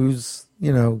unsure who's,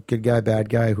 good guy, bad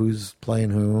guy, who's playing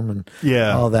whom, and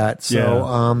all that.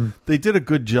 So they did a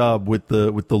good job with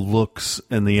the looks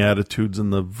and the attitudes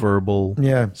and the verbal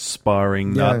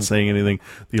sparring, not saying anything.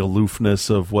 The aloofness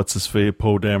of what's his face,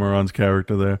 Poe Dameron's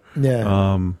character there.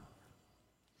 Yeah.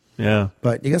 Yeah.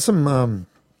 But you got some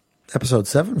episode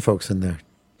 7 folks in there.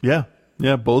 Yeah.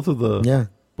 Yeah, both of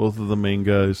the main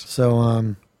guys.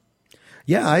 So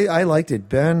I liked it.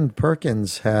 Ben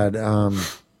Perkins had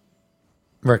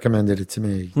recommended it to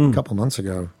me a couple months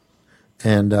ago,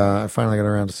 and I finally got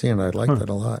around to seeing it. I liked it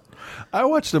a lot. I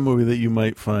watched a movie that you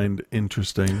might find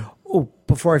interesting. Oh,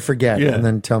 before I forget, and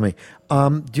then tell me,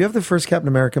 do you have the first Captain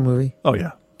America movie? Oh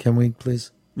yeah. Can we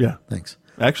please? Yeah. Thanks.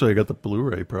 Actually, I got the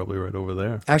Blu-ray probably right over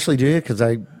there. Actually, do you? Because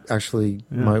I actually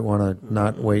might want to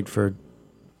not wait for...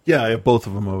 Yeah, I have both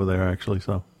of them over there, actually,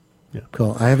 so... Yeah.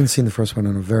 Cool. I haven't seen the first one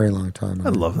in a very long time. I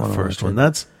love the first one.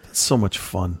 That's so much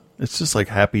fun. It's just like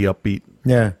happy, upbeat,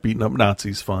 beating up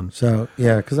Nazis fun. So,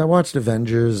 yeah, because I watched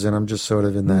Avengers, and I'm just sort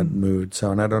of in that mood.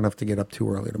 So, and I don't have to get up too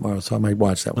early tomorrow, so I might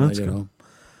watch that when I get home.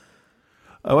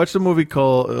 I watched a movie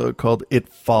called It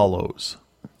Follows.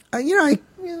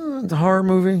 It's a horror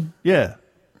movie. Yeah,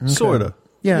 sort of.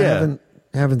 Yeah,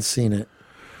 I haven't seen it.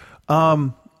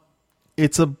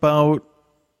 It's about,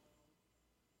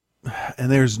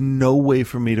 and there's no way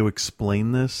for me to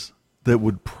explain this that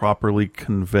would properly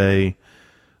convey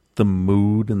the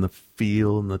mood and the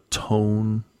feel and the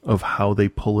tone of how they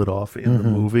pull it off in the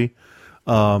movie.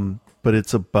 But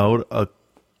it's about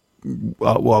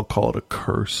I'll call it a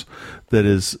curse that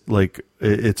is like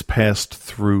it's passed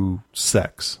through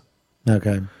sex.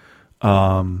 Okay.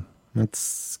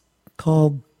 It's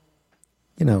called,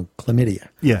 chlamydia.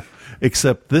 Yeah.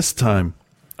 Except this time,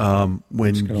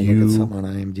 when Just gonna you look at something on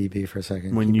IMDb for a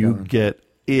second. when Keep you going. get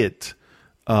it,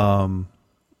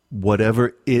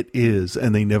 whatever it is,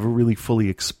 and they never really fully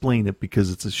explain it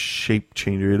because it's a shape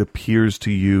changer. It appears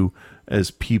to you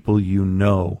as people you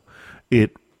know.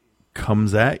 It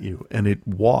comes at you and it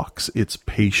walks. It's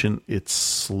patient. It's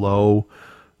slow.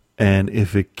 And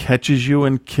if it catches you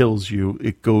and kills you,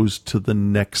 it goes to the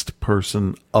next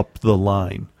person up the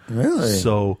line. Really?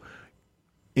 So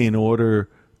in order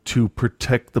to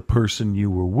protect the person you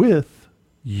were with,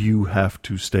 you have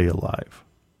to stay alive.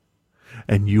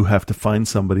 And you have to find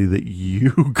somebody that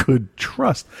you could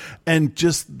trust. And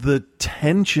just the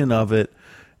tension of it,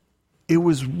 it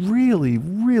was really,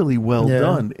 really well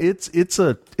done. It's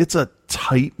a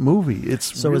tight movie.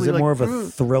 It's So really is it like, more of a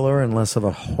thriller and less of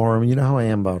a horror? You know how I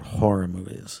am about horror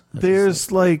movies.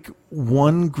 There's like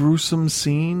one gruesome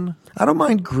scene. I don't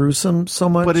mind gruesome so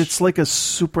much, but it's like a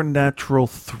supernatural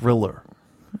thriller.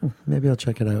 Maybe I'll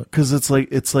check it out. Because it's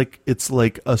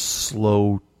like a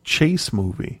slow chase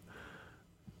movie.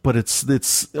 But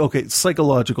it's okay.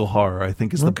 Psychological horror, I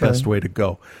think, is the best way to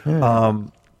go. Yeah.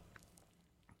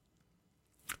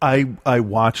 I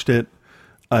watched it.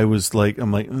 I was like, I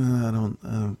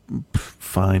don't.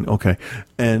 Fine, okay.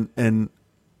 And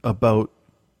about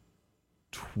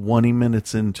 20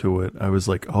 minutes into it, I was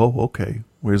like, oh, okay.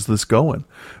 Where's this going?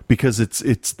 Because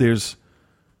there's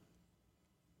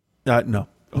no.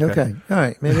 Okay. All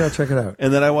right. Maybe I'll check it out.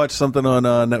 And then I watched something on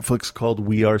Netflix called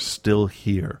We Are Still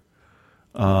Here.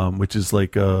 Which is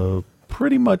like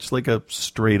pretty much like a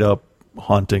straight up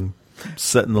haunting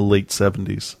set in the late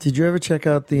 70s. Did you ever check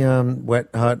out the Wet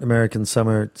Hot American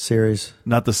Summer series?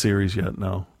 Not the series yet,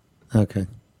 no. Okay.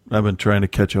 I've been trying to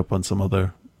catch up on some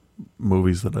other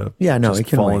movies that have it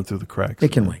can fallen wait. through the cracks.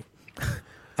 It can wait.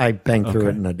 I banged through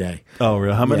it in a day. Oh,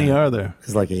 really? How many are there?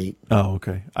 It's like 8. Oh,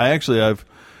 okay.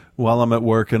 While I'm at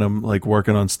work and I'm like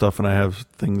working on stuff and I have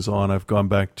things on, I've gone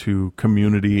back to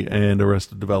Community and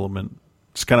Arrested Development.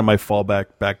 It's kind of my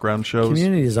fallback background shows.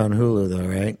 Community is on Hulu, though,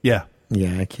 right? Yeah.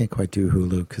 Yeah, I can't quite do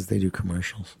Hulu because they do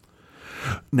commercials.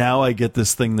 Now I get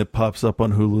this thing that pops up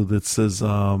on Hulu that says,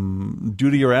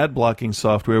 due to your ad blocking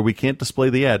software, we can't display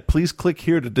the ad. Please click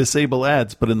here to disable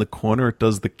ads. But in the corner, it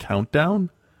does the countdown.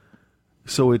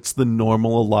 So it's the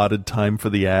normal allotted time for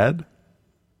the ad.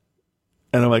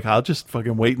 And I'm like, I'll just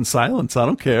fucking wait in silence. I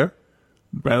don't care.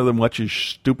 Rather than watch your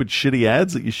stupid, shitty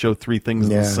ads that you show 3 things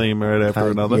the same right after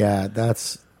another. Yeah,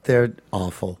 they're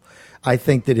awful. I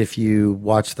think that if you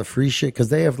watch the free shit, because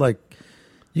they have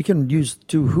you can do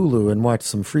Hulu and watch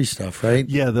some free stuff, right?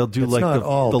 Yeah, they'll do it's like not the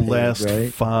all paid, last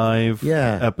right? 5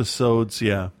 episodes.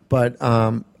 Yeah. But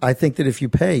I think that if you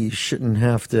pay, you shouldn't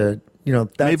have to,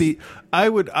 that's, maybe I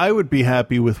would be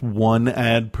happy with 1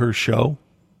 ad per show.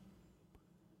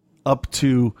 Up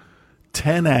to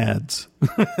 10 ads.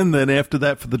 And then after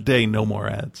that for the day, no more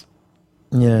ads.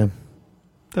 Yeah.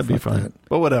 That'd be fine. That.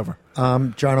 But whatever.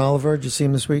 John Oliver, did you see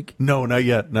him this week? No, not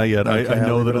yet. Okay, I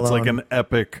know that it's like an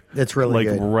epic, it's really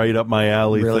good. right up my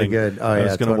alley really thing. good. Oh, I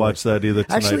was going to watch that either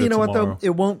tonight Actually, you know or what, tomorrow. though?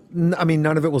 It won't,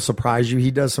 none of it will surprise you.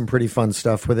 He does some pretty fun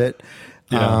stuff with it.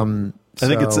 Yeah. I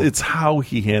think it's how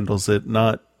he handles it,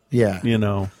 not,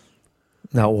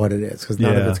 not what it is, because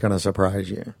none of it's going to surprise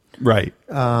you. Right.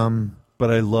 But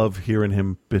I love hearing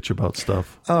him bitch about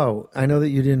stuff. Oh, I know that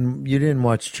you didn't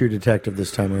watch True Detective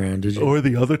this time around, did you? Or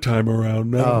the other time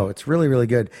around, no. Oh, it's really, really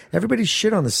good. Everybody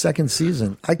shit on the second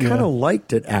season. I kind of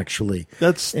liked it, actually.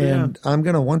 I'm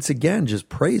going to once again just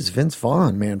praise Vince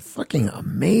Vaughn, man. Fucking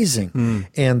amazing.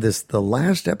 And the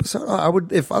last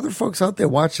episode, if other folks out there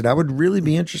watched it, I would really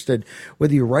be interested,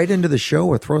 whether you write into the show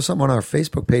or throw something on our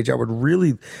Facebook page. I would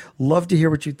really love to hear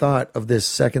what you thought of this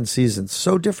second season.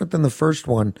 So different than the first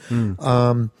one.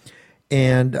 Some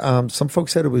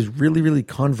folks said it was really, really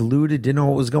convoluted, didn't know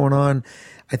what was going on.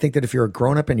 I think that if you're a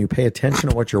grown-up and you pay attention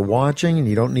to what you're watching and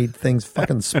you don't need things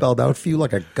fucking spelled out for you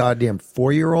like a goddamn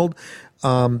 4-year-old,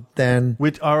 then...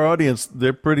 Which our audience,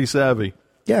 they're pretty savvy.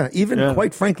 Yeah,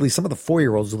 quite frankly, some of the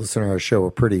 4-year-olds who listen to our show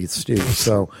are pretty astute.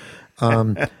 So,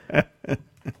 but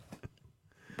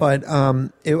But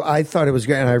I thought it was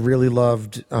great, and I really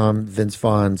loved Vince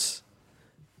Vaughn's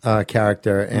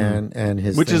character and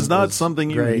his, which is not was something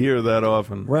you great. hear that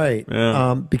often, right?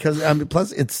 Yeah. Because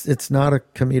plus it's not a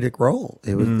comedic role.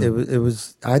 It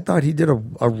was. I thought he did a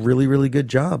really, really good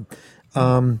job.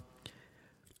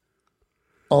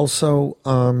 Also,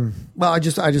 well, I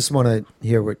just want to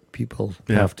hear what people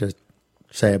have to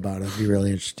say about it. I'd be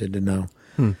really interested to know.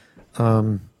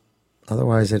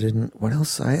 Otherwise, I didn't. What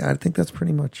else? I think that's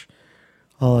pretty much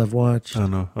all I've watched. I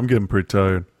don't know. I'm getting pretty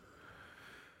tired.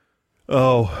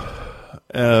 Because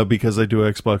I do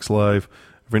Xbox Live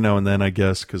every now and then, I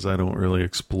guess, because I don't really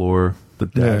explore the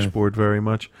dashboard very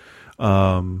much.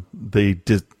 They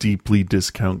deeply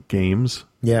discount games.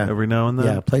 Yeah, every now and then.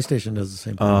 Yeah, PlayStation does the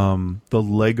same thing. The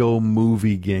Lego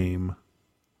Movie game.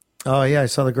 Oh yeah, I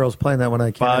saw the girls playing that when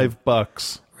I came.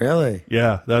 $5. Really?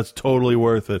 Yeah, that's totally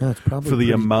worth it. That's probably for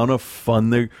the amount of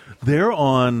fun they're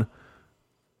on.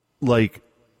 Like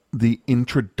the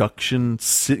introduction.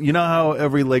 You know how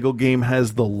every Lego game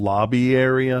has the lobby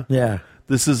area? Yeah.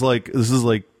 This is like it's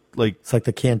like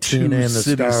the cantina and the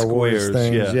city Star Wars squares,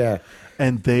 things. Yeah.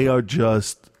 And they're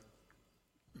just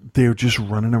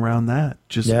running around that.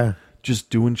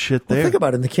 Just doing shit there. Well, think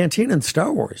about it. In the cantina in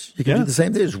Star Wars, you can do the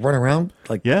same thing. Just run around,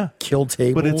 kill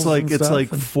tables. But it's like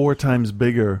 4 times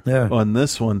bigger on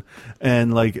this one.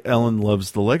 And like Ellen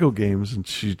loves the Lego games, and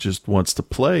she just wants to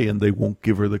play, and they won't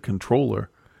give her the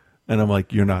controller. And I'm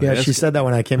like, you're not. Yeah, asking. she said that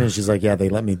when I came in. She's like, yeah, they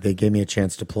gave me a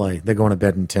chance to play. They're going to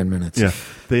bed in 10 minutes. Yeah,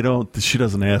 they don't. She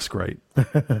doesn't ask right.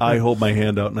 I hold my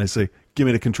hand out and I say, give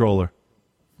me the controller.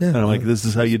 Yeah, and I'm like, this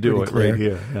is how you do it clear. right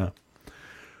here. Yeah.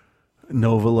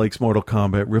 Nova likes Mortal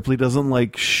Kombat. Ripley doesn't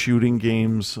like shooting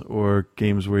games or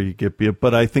games where you get beat.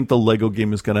 But I think the Lego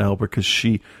game is going to help her because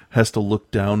she has to look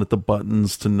down at the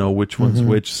buttons to know which one's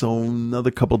which. So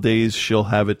another couple days she'll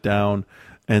have it down,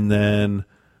 and then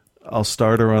I'll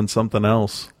start her on something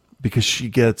else because she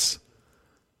gets,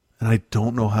 and I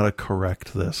don't know how to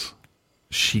correct this,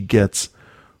 she gets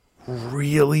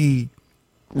really,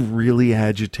 really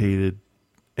agitated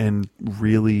and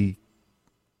really.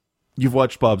 You've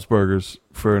watched Bob's Burgers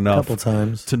for enough couple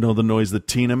times to know the noise that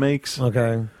Tina makes.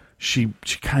 Okay, she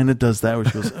kind of does that where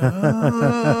she goes,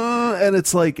 and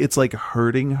it's like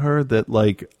hurting her that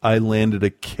like I landed a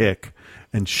kick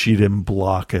and she didn't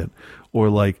block it, or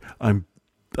like I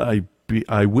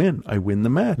win the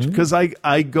match because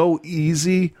I go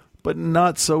easy. But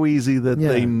not so easy that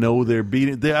they know they're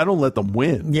beating. I don't let them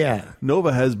win. Yeah.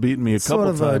 Nova has beaten me a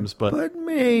couple times, but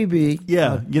maybe.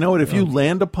 Yeah. You know what? If you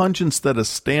land a punch instead of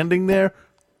standing there,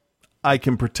 I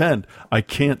can pretend. I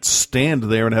can't stand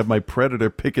there and have my predator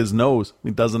pick his nose.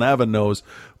 He doesn't have a nose.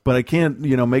 But I can't,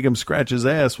 make him scratch his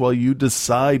ass while you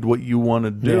decide what you want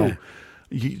to do.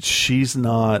 Yeah. She's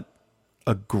not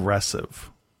aggressive.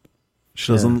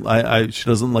 She doesn't. She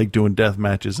doesn't like doing death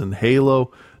matches in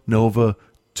Halo. Nova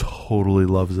totally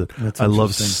loves it. I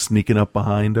love sneaking up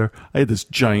behind her. I had this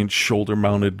giant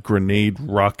shoulder-mounted grenade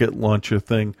rocket launcher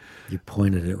thing. You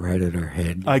pointed it right at her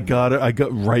head. I got her. I got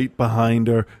right behind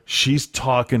her. She's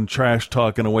trash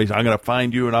talking away. I'm gonna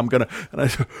find you, and I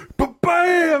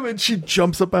bam! And she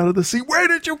jumps up out of the seat. Where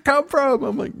did you come from?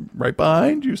 I'm like, right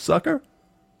behind you, sucker.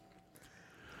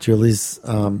 Julie's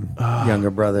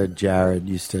younger brother Jared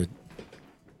used to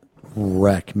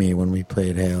wreck me when we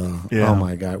played Halo. Yeah. Oh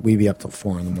my god, we'd be up till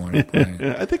 4 a.m. playing.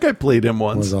 I think I played him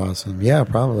once. It was awesome. Yeah,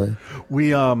 probably.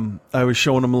 I was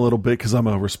showing him a little bit because I'm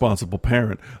a responsible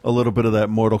parent. A little bit of that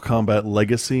Mortal Kombat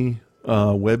Legacy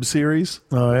web series.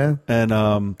 Oh yeah.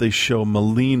 And they show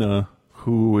Melina,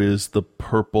 who is the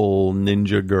purple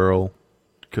ninja girl,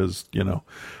 because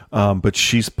but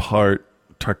she's part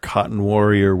Tarkatan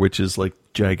warrior, which is like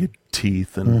jagged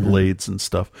teeth and blades and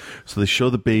stuff. So they show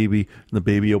the baby, and the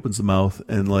baby opens the mouth,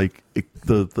 and like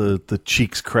the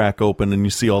cheeks crack open, and you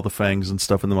see all the fangs and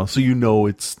stuff in the mouth. So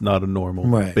it's not a normal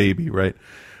baby, right?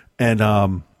 And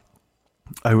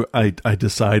I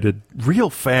decided real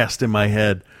fast in my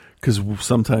head, because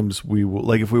sometimes we will,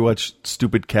 like if we watch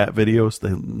stupid cat videos,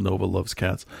 Nova loves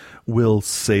cats, we'll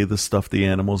say the stuff the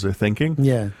animals are thinking.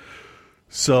 Yeah.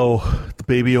 So the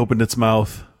baby opened its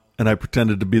mouth, and I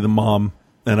pretended to be the mom.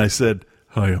 And I said,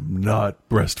 I am not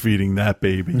breastfeeding that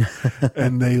baby.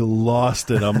 And they lost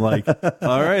it. I'm like,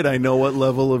 all right, I know what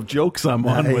level of jokes I'm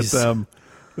on with them.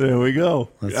 There we go.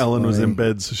 That's Ellen was funny. in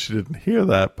bed, so she didn't hear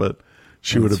that, but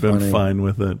she would have been fine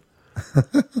with it.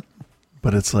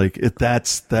 But it's like,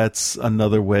 that's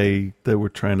another way that we're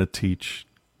trying to teach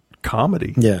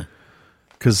comedy. Yeah.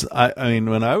 Because, I mean,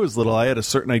 when I was little, I had a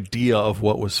certain idea of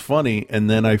what was funny, and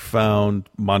then I found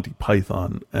Monty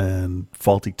Python and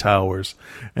Fawlty Towers,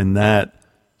 and that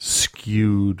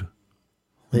skewed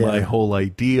my whole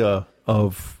idea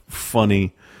of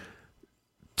funny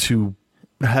to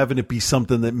having it be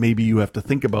something that maybe you have to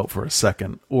think about for a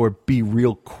second or be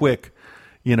real quick,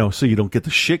 so you don't get the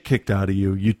shit kicked out of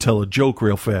you. You tell a joke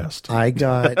real fast.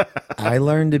 I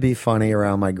learned to be funny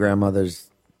around my grandmother's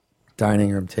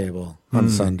dining room table on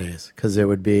Sundays, because it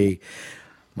would be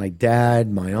my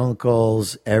dad, my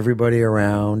uncles, everybody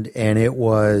around, and it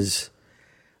was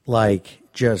like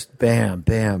just bam,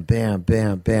 bam, bam,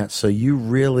 bam, bam. So you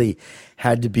really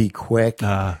had to be quick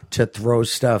to throw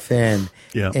stuff in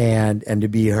and to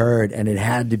be heard, and it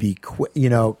had to be quick,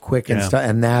 quick and stuff.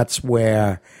 And that's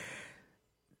where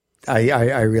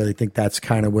I really think that's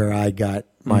kind of where I got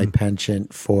my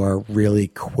penchant for really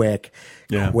quick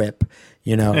quip.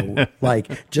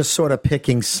 Like just sort of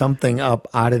picking something up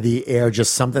out of the air,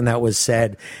 just something that was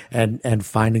said and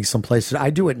finding some places.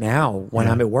 I do it now when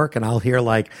I'm at work and I'll hear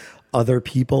like other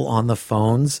people on the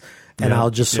phones and I'll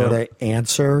just sort of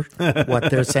answer what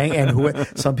they're saying.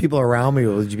 And some people around me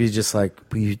will be just like,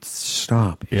 will you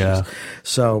stop?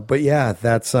 But yeah,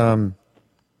 that's,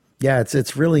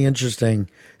 it's really interesting.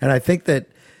 And I think that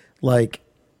like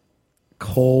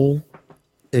Cole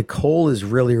is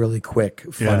really, really quick,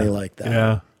 funny like that.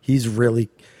 Yeah. He's really,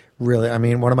 really, I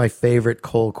mean, one of my favorite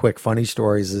Cole quick funny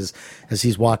stories is as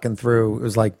he's walking through, it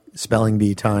was like spelling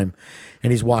bee time,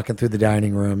 and he's walking through the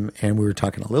dining room, and we were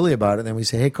talking to Lily about it, and then we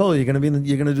say, hey, Cole, you're going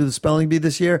to do the spelling bee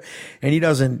this year? And he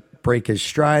doesn't break his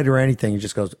stride or anything. He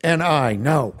just goes, N-I,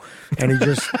 no. And he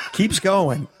just keeps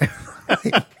going.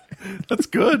 That's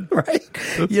good. Right.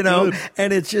 That's good. good.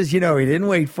 And it's just, he didn't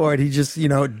wait for it. He just,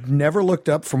 never looked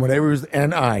up from whatever it was.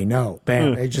 And I know,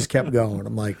 bam, it just kept going.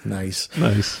 I'm like, nice.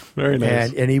 Nice. Very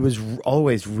nice. And he was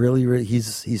always really, really,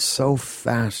 he's so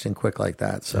fast and quick like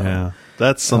that. So yeah,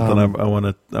 that's something I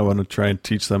want to try and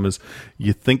teach them is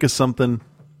you think of something,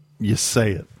 you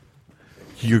say it.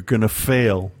 You're going to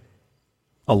fail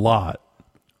a lot.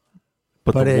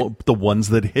 But the ones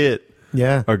that hit,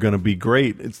 are going to be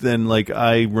great. It's then like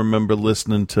I remember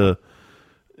listening to,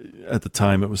 at the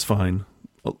time it was fine,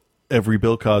 every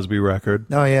Bill Cosby record.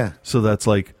 Oh yeah. So that's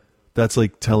like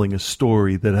telling a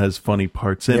story that has funny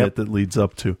parts in it that leads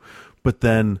up to. But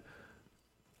then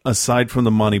aside from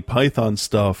the Monty Python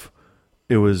stuff,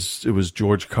 it was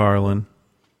George Carlin,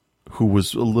 who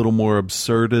was a little more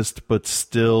absurdist but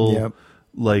still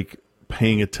like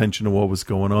paying attention to what was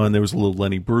going on. There was a little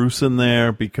Lenny Bruce in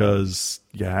there because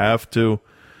you have to.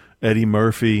 Eddie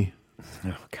Murphy.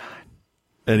 Oh, God.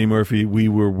 Eddie Murphy. We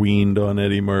were weaned on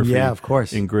Eddie Murphy. Yeah, of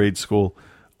course. In grade school.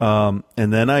 And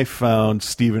then I found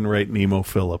Stephen Wright and Emo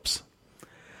Phillips.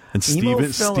 And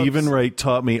Stephen Wright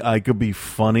taught me I could be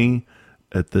funny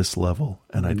at this level.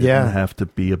 And I didn't have to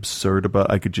be absurd about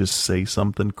it. I could just say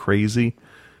something crazy.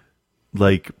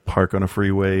 Like park on a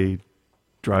freeway,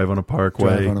 drive on a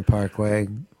parkway.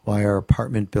 Why are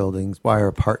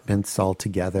apartments all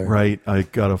together? Right. I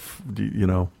got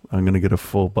I'm going to get a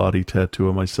full body tattoo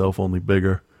of myself, only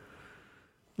bigger.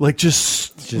 Like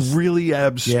just really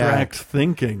abstract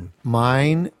thinking.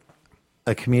 Mine,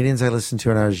 comedians I listened to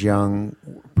when I was young,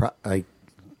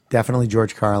 definitely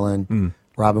George Carlin,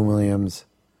 Robin Williams,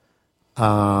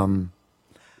 Bob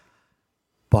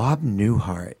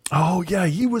Newhart. Oh, yeah.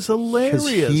 He was hilarious.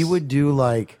 Because he would do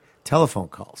like telephone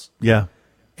calls. Yeah.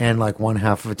 And like one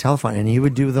half of a telephone. And he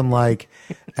would do them like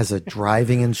as a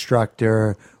driving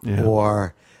instructor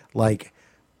or like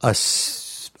a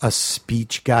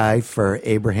speech guy for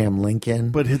Abraham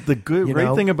Lincoln. But the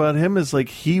great thing about him is like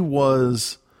he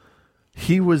was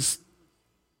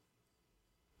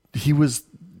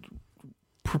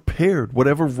prepared.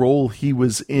 Whatever role he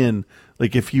was in,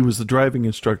 like if he was the driving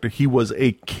instructor, he was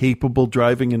a capable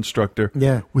driving instructor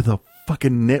with a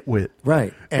fucking nitwit.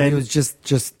 Right. And it was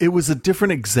just it was a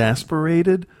different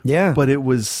exasperated, but it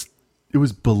was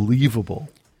believable.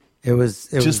 It was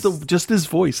just his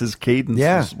voice, his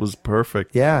cadence was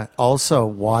perfect. Yeah. Also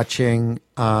watching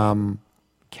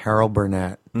Carol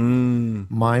Burnett.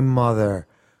 My mother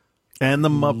and the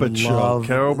Muppet Show.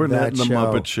 Carol Burnett and the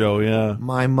Muppet Show, yeah.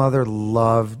 My mother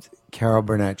loved Carol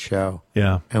Burnett show.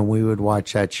 Yeah. And we would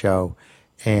watch that show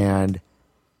and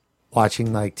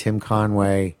watching like Tim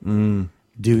Conway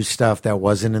do stuff that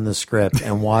wasn't in the script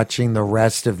and watching the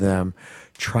rest of them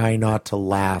try not to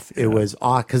laugh. It was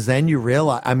odd because then you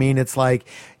realize, it's like,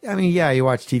 you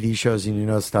watch TV shows and you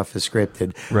know stuff is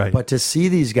scripted. Right. But to see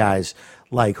these guys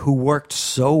who worked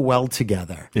so well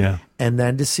together. Yeah. And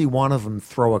then to see one of them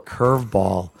throw a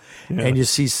curveball and you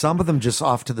see some of them just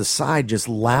off to the side, just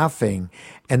laughing,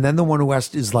 and then the one who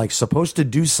is like supposed to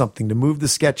do something to move the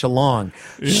sketch along,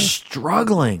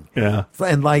 struggling. Yeah,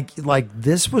 and like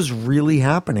this was really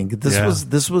happening.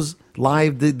 This was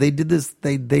live. They did this.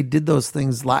 They did those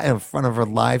things live in front of a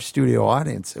live studio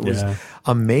audience. It was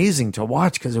amazing to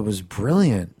watch because it was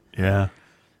brilliant. Yeah.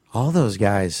 All those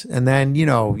guys. And then,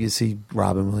 you see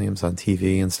Robin Williams on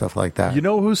TV and stuff like that. You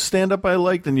know whose stand-up I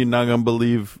liked, and you're not going to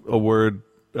believe a word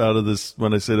out of this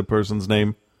when I say the person's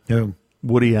name? Who?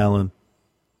 Woody Allen.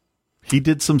 He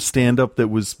did some stand-up that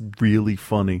was really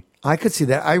funny. I could see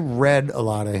that. I read a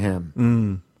lot of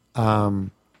him.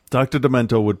 Dr.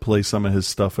 Demento would play some of his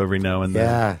stuff every now and then.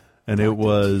 Yeah. And it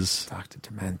was... Dr.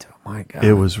 Demento, my God.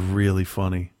 It was really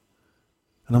funny.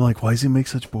 And I'm like, why does he make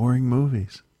such boring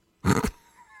movies?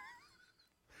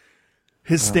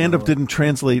 His stand-up didn't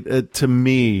translate to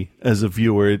me as a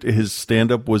viewer. His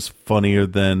stand-up was funnier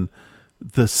than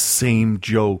the same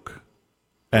joke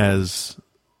as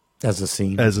a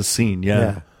scene. As a scene,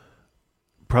 yeah.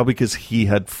 Probably because he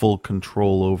had full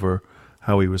control over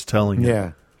how he was telling it.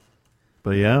 Yeah.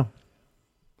 But yeah.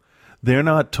 They're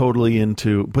not totally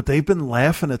into... But they've been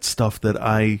laughing at stuff that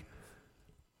I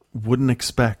wouldn't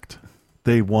expect.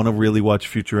 They want to really watch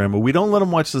Futurama. We don't let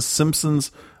them watch The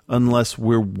Simpsons unless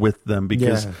we're with them,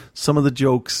 because some of the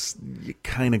jokes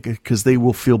kind of, because they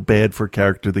will feel bad for a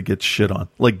character that gets shit on,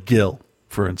 like Gil,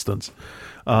 for instance.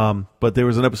 But there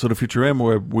was an episode of Futurama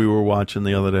where we were watching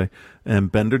the other day, and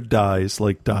Bender dies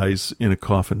in a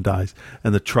coffin,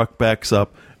 and the truck backs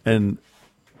up, and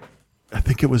I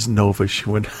think it was Nova. She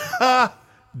went, ha!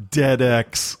 Dead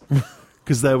X,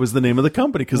 because that was the name of the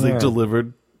company, because they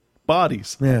delivered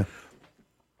bodies. Yeah.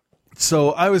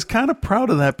 So I was kind of proud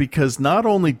of that, because not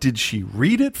only did she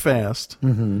read it fast,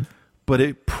 but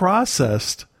it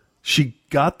processed, she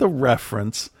got the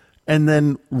reference, and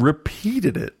then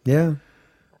repeated it. Yeah.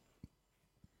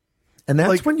 And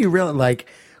that's when you really,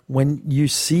 when you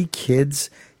see kids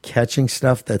catching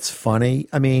stuff that's funny.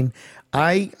 I mean,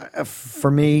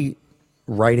 for me,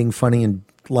 writing funny and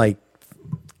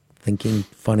thinking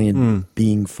funny and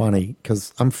being funny,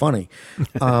 because I'm funny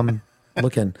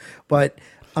looking. But...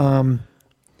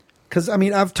 because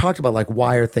I've talked about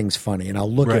why are things funny, and I'll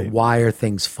look at why are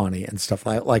things funny and stuff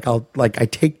I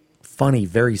take funny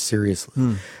very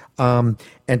seriously, and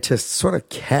to sort of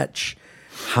catch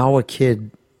how a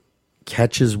kid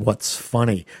catches what's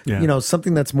funny,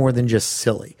 something that's more than just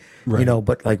silly,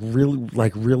 but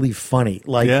really funny,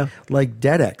 like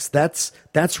Dead X. That's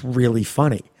really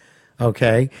funny,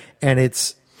 okay, and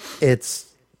it's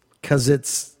because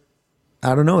it's.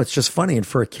 I don't know. It's just funny. And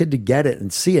for a kid to get it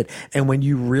and see it. And when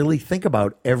you really think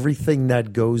about everything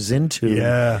that goes into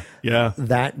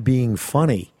that being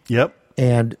funny. Yep.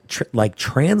 And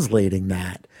translating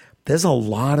that, there's a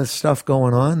lot of stuff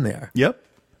going on there. Yep.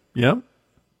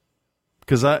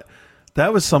 Because that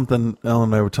was something Ellen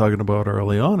and I were talking about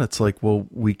early on. It's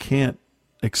we can't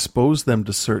expose them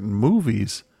to certain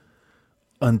movies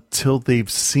until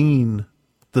they've seen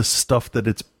the stuff that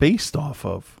it's based off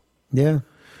of. Yeah.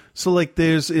 So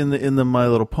there's in the My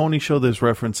Little Pony show, there's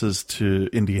references to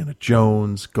Indiana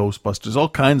Jones, Ghostbusters, all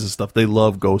kinds of stuff. They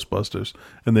love Ghostbusters,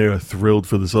 and they are thrilled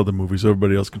for this other movie, so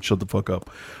everybody else can shut the fuck up.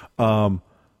 But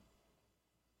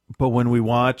when we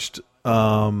watched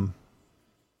Temple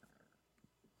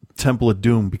of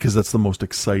Doom, because that's the most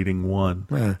exciting one,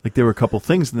 there were a couple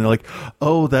things, and they're like,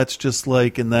 oh, that's just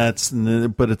but it's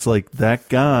that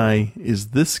guy is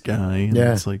this guy, and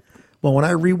it's well, when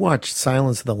I rewatched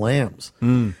Silence of the Lambs,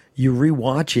 you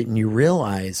rewatch it and you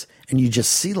realize, and you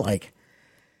just see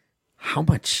how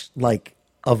much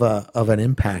of an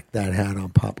impact that had on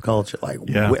pop culture.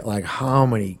 How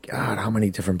many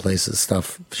different places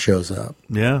stuff shows up.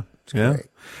 Yeah, great.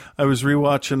 I was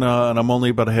rewatching, and I'm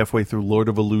only about halfway through Lord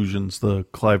of Illusions, the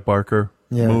Clive Barker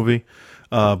movie,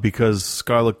 because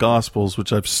Scarlet Gospels,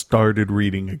 which I've started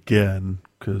reading again,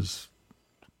 because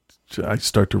I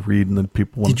start to read and then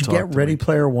people want to talk. Did you get Ready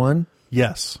Player One?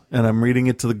 Yes, and I'm reading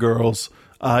it to the girls.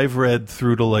 I've read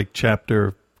through to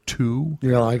chapter 2.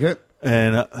 You like it?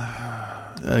 And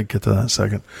I'll get to that in a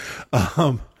second.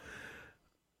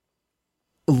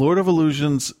 Lord of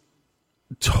Illusions,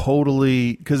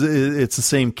 totally, because it's the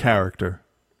same character.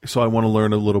 So I want to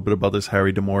learn a little bit about this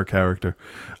Harry D'Amour character.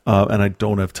 And I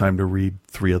don't have time to read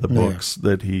 3 of the books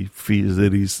that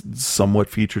he's somewhat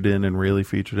featured in and really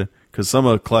featured in. Because some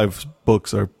of Clive's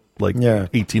books are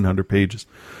 1,800 pages,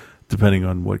 depending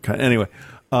on what kind. Anyway,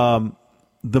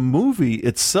 the movie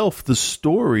itself, the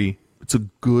story, it's a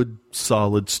good,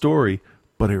 solid story,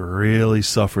 but it really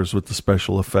suffers with the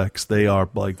special effects. They are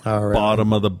like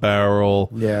bottom of the barrel,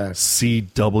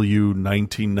 CW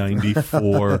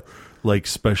 1994 like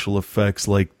special effects,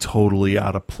 like totally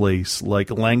out of place, like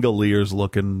Langoliers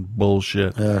looking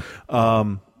bullshit.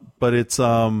 But it's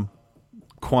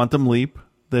Quantum Leap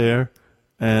there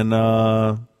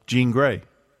and Jean Grey.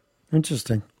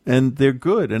 Interesting. And they're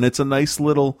good, and it's a nice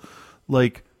little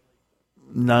like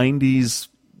 90s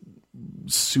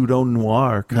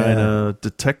pseudo-noir kind of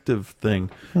detective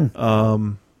thing.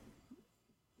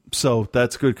 So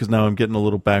that's good, because now I'm getting a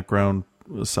little background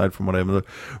aside from what I have.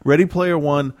 Ready Player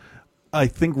One, I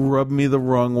think, rubbed me the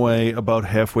wrong way about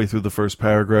halfway through the first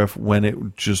paragraph when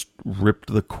it just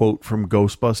ripped the quote from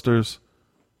Ghostbusters.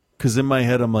 Because in my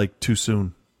head, I'm like, too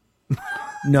soon.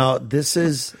 No, this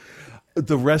is...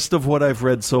 The rest of what I've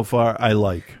read so far, I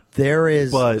like. There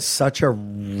is such a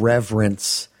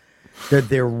reverence.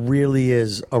 There really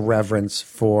is a reverence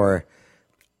for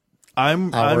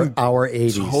I'm our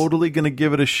 80s. Totally going to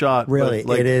give it a shot. Really,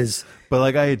 it is. But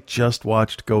like, I had just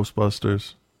watched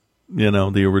Ghostbusters,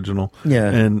 the original. Yeah.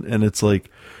 And it's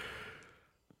like,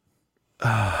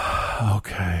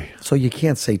 okay. So you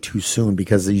can't say too soon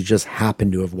because you just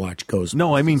happen to have watched Ghostbusters.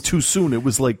 No, I mean too soon. It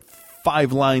was like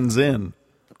 5 lines in.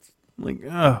 Like,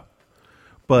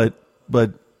 but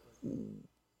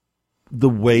the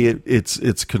way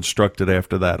it's constructed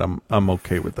after that, I'm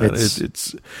okay with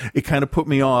that. It kind of put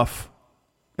me off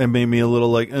and made me a little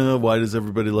like, why does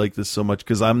everybody like this so much?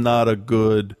 Because I'm not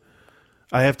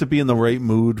I have to be in the right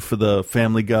mood for the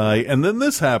Family Guy, and then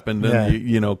this happened,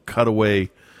 and cut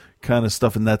away kind of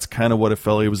stuff, and that's kind of what it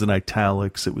felt like. It was in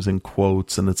italics, it was in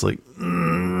quotes, and it's like,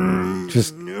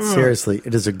 just seriously,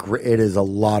 it is a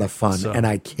lot of fun, and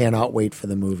I cannot wait for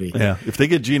the movie. Yeah, if they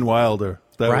get Gene Wilder,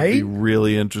 that would be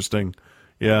really interesting.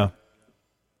 Yeah,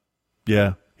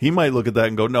 he might look at that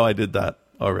and go, "No, I did that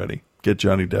already." Get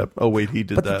Johnny Depp. Oh wait, he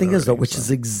did that. But the thing is, though, which is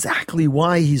exactly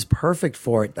why he's perfect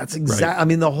for it. That's exactly. Right. I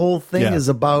mean, the whole thing is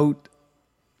about.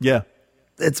 Yeah.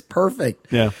 It's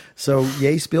perfect. Yeah. So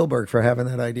yay Spielberg for having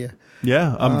that idea.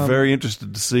 Yeah, I'm very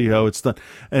interested to see how it's done.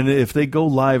 And if they go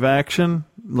live action,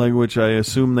 like which I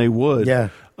assume they would,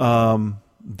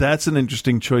 that's an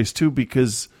interesting choice too,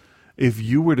 because if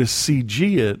you were to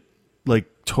CG it like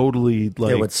totally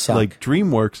like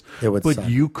DreamWorks, it would but suck.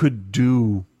 you could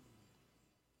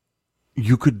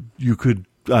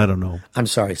I don't know. I'm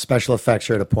sorry, special effects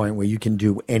are at a point where you can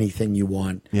do anything you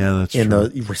want. Yeah, that's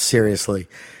true. Seriously.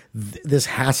 This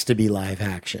has to be live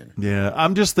action. Yeah,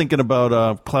 I'm just thinking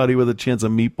about Cloudy with a Chance of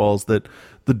Meatballs, that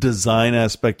the design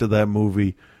aspect of that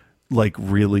movie like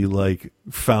really like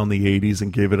found the 80s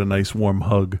and gave it a nice warm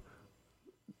hug.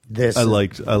 I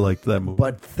liked that movie.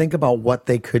 But think about what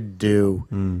they could do.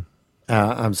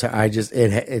 I'm sorry, I just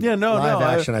live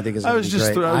action I think is I was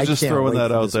just great. I was just throwing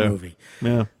that out there. Movie.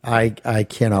 Yeah. I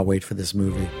cannot wait for this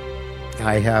movie.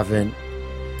 I haven't.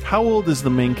 How old is the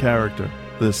main character?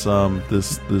 This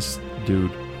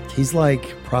dude. He's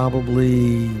like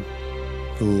probably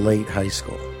late high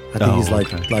school. I think he's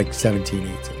like 17,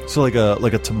 18. So like a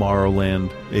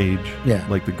Tomorrowland age. Yeah.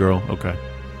 Like the girl. Okay.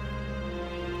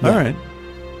 Yeah. All right.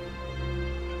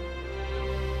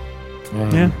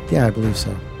 Yeah, I believe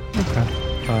so. Okay.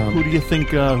 Who do you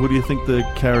think the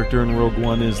character in Rogue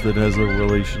One is that has a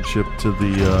relationship to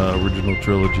the original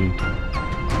trilogy?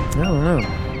 I don't know.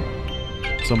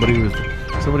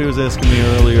 Somebody was asking me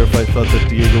earlier if I thought that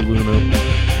Diego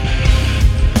Luna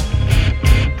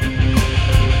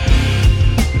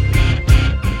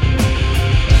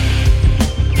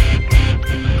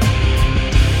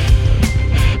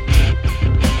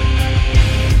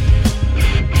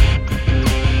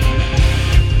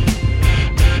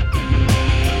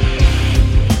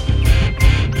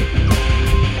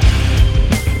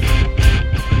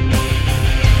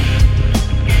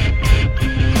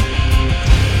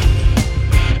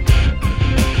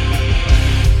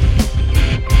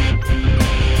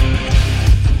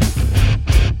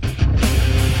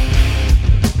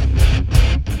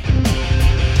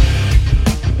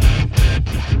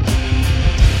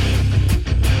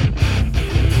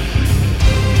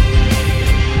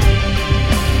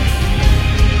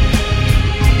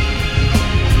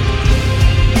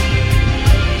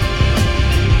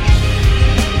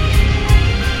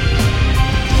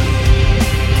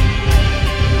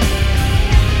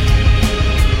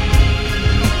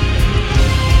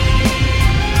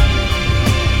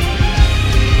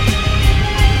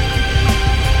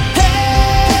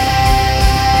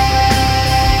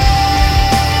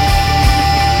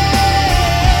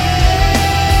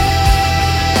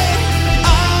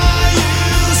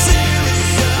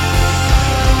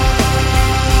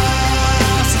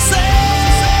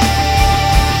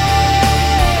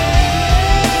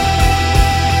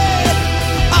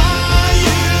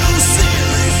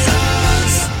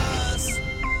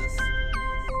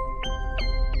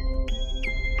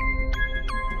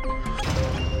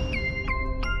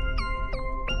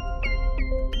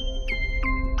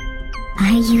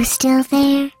Are you still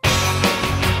there?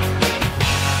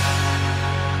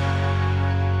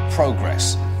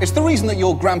 Progress. It's the reason that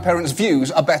your grandparents'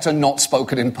 views are better not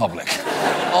spoken in public.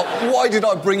 Why did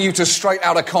I bring you to Straight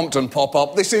Outta Compton,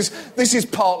 Pop-Up? This is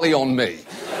partly on me.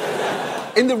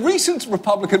 In the recent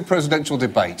Republican presidential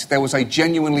debate, there was a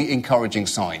genuinely encouraging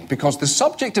sign because the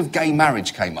subject of gay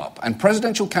marriage came up and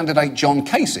presidential candidate John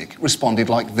Kasich responded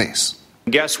like this.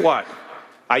 Guess what?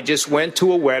 I just went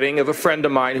to a wedding of a friend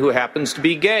of mine who happens to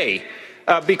be gay.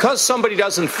 Because somebody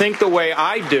doesn't think the way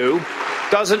I do,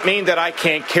 doesn't mean that I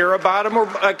can't care about them or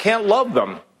I can't love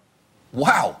them.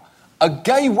 Wow. A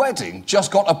gay wedding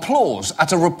just got applause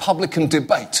at a Republican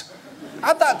debate.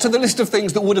 Add that to the list of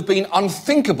things that would have been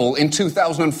unthinkable in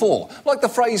 2004, like the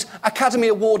phrase Academy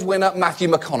Award winner Matthew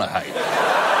McConaughey.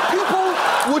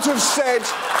 People would have said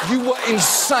you were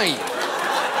insane.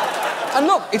 And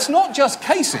look, it's not just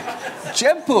Kasich.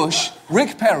 Jeb Bush,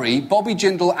 Rick Perry, Bobby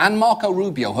Jindal and Marco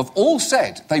Rubio have all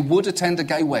said they would attend a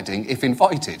gay wedding if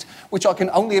invited, which I can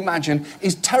only imagine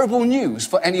is terrible news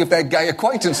for any of their gay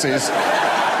acquaintances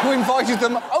who invited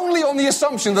them only on the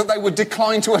assumption that they would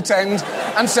decline to attend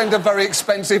and send a very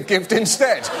expensive gift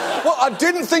instead. Well, I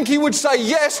didn't think he would say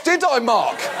yes, did I,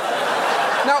 Mark?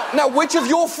 Now, which of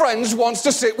your friends wants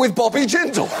to sit with Bobby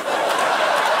Jindal?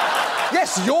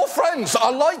 Yes, your friends. I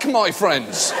like my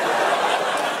friends.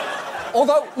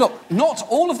 Although, look, not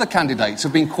all of the candidates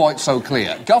have been quite so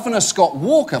clear. Governor Scott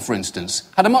Walker, for instance,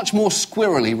 had a much more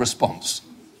squirrely response.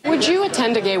 Would you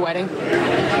attend a gay wedding?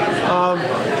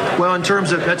 Well, in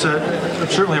terms of, that's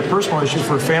certainly a personal issue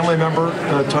for a family member.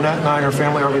 Tonette and I, our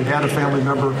family, already had a family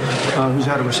member who's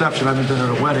had a reception. I haven't been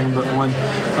at a wedding, but one.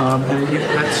 And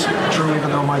that's true even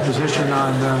though my position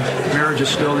on marriage is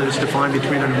still that it's defined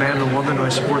between a man and a woman. I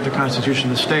support the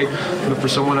Constitution of the state. But for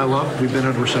someone I love, we've been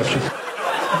at a reception.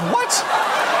 What?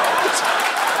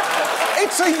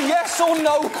 It's a yes or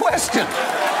no question.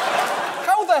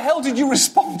 How the hell did you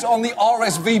respond on the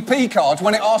RSVP card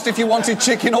when it asked if you wanted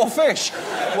chicken or fish?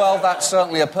 Well, that's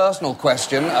certainly a personal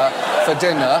question. For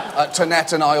dinner,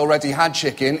 Tonette and I already had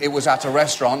chicken. It was at a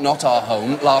restaurant, not our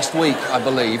home, last week, I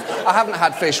believe. I haven't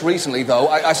had fish recently, though.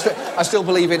 I still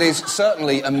believe it is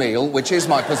certainly a meal, which is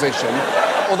my position.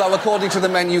 Although, according to the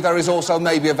menu, there is also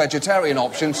maybe a vegetarian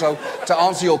option. So, to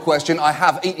answer your question, I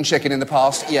have eaten chicken in the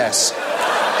past, yes.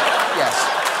 Yes.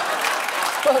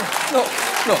 But,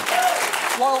 look.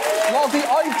 While the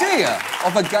idea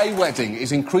of a gay wedding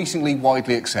is increasingly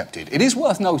widely accepted, it is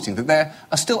worth noting that there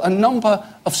are still a number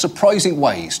of surprising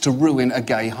ways to ruin a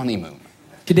gay honeymoon.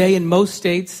 Today, in most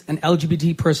states, an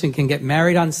LGBT person can get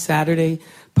married on Saturday,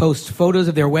 post photos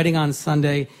of their wedding on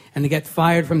Sunday, and to get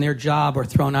fired from their job or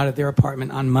thrown out of their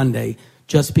apartment on Monday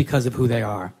just because of who they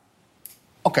are.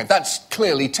 OK, that's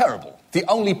clearly terrible. The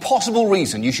only possible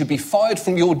reason you should be fired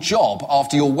from your job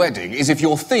after your wedding is if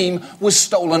your theme was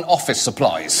stolen office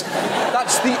supplies.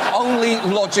 That's the only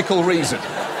logical reason.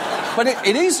 But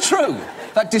it is true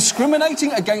that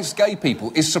discriminating against gay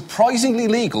people is surprisingly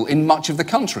legal in much of the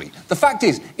country. The fact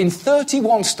is, in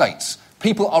 31 states,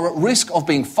 people are at risk of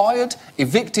being fired,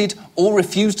 evicted, or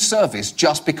refused service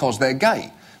just because they're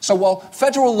gay. So while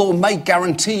federal law may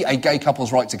guarantee a gay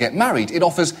couple's right to get married, it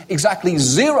offers exactly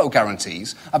zero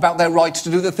guarantees about their right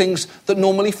to do the things that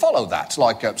normally follow that,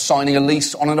 like signing a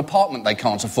lease on an apartment they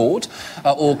can't afford,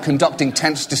 or conducting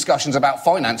tense discussions about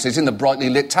finances in the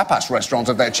brightly lit tapas restaurant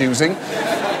of their choosing,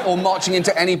 or marching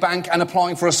into any bank and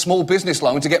applying for a small business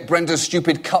loan to get Brenda's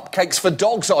stupid cupcakes for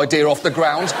dogs idea off the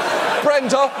ground.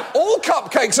 Brenda, all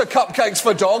cupcakes are cupcakes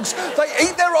for dogs. They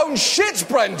eat their own shit,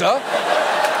 Brenda,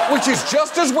 which is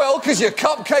just as well because your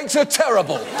cupcakes are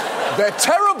terrible. They're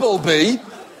terrible, B.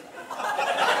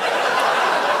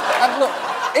 And look,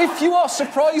 if you are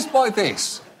surprised by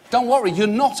this, don't worry, you're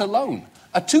not alone.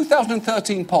 A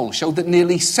 2013 poll showed that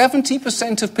nearly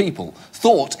 70% of people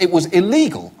thought it was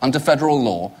illegal under federal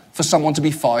law for someone to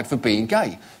be fired for being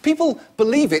gay. People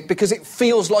believe it because it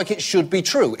feels like it should be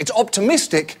true. It's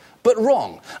optimistic, but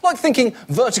wrong. Like thinking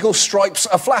vertical stripes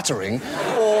are flattering,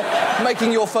 or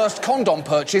making your first condom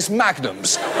purchase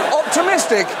magnums.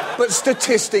 Optimistic, but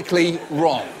statistically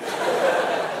wrong.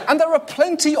 And there are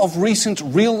plenty of recent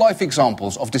real-life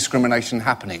examples of discrimination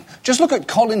happening. Just look at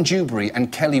Colin Dewberry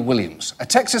and Kelly Williams, a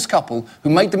Texas couple who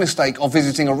made the mistake of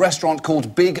visiting a restaurant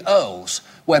called Big Earl's,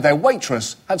 where their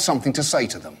waitress had something to say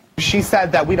to them. She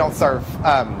said that we don't serve,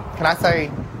 can I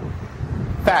say,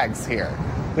 fags here.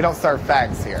 We don't serve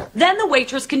fags here. Then the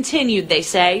waitress continued, they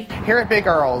say. Here at Big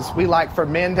Earl's, we like for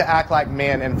men to act like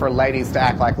men and for ladies to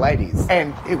act like ladies.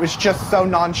 And it was just so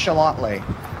nonchalantly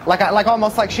like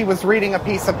almost like she was reading a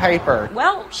piece of paper.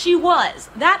 Well, she was.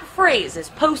 That phrase is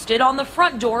posted on the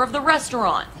front door of the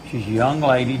restaurant. She's a young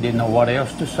lady, didn't know what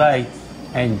else to say,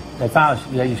 and they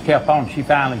just kept on. She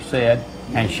finally said,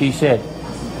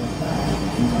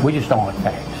 we just don't like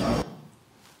facts.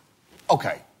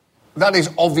 OK, that is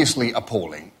obviously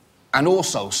appalling. And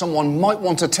also, someone might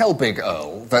want to tell Big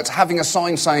Earl that having a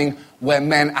sign saying, where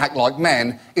men act like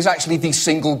men, is actually the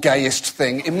single gayest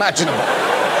thing imaginable.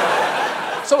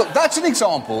 So look, that's an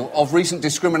example of recent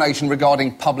discrimination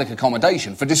regarding public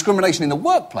accommodation. For discrimination in the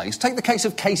workplace, take the case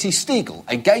of Casey Stiegel,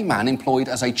 a gay man employed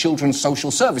as a children's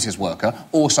social services worker,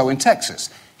 also in Texas.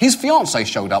 His fiancée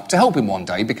showed up to help him one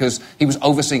day because he was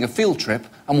overseeing a field trip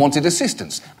and wanted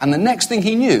assistance. And the next thing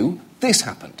he knew, this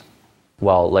happened.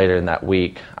 Well, later in that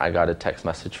week, I got a text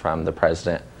message from the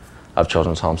president of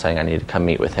Children's Home saying I needed to come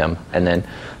meet with him, and then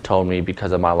told me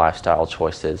because of my lifestyle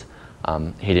choices,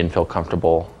 he didn't feel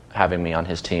comfortable having me on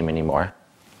his team anymore.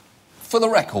 For the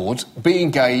record,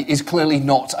 being gay is clearly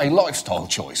not a lifestyle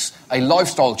choice. A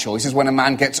lifestyle choice is when a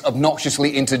man gets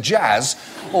obnoxiously into jazz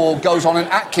or goes on an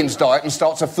Atkins diet and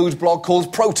starts a food blog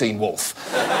called Protein Wolf.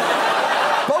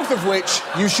 Both of which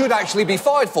you should actually be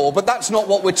fired for, but that's not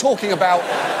what we're talking about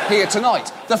here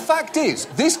tonight. The fact is,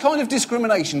 this kind of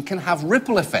discrimination can have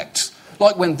ripple effects,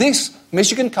 like when this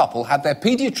Michigan couple had their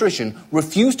paediatrician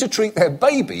refuse to treat their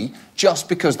baby just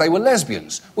because they were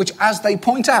lesbians, which, as they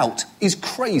point out, is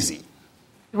crazy.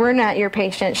 We're not your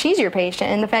patient, she's your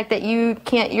patient, and the fact that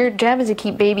your job is to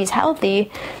keep babies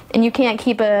healthy, and you can't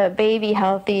keep a baby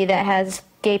healthy that has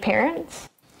gay parents.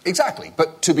 Exactly,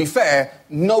 but to be fair,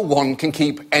 no one can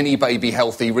keep any baby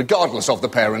healthy regardless of the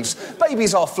parents.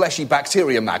 Babies are fleshy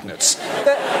bacteria magnets.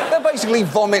 They're basically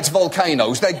vomit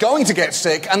volcanoes. They're going to get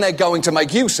sick and they're going to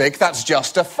make you sick. That's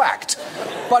just a fact.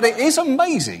 But it is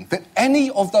amazing that any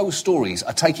of those stories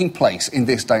are taking place in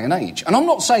this day and age. And I'm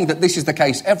not saying that this is the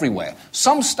case everywhere.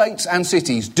 Some states and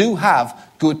cities do have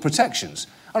good protections.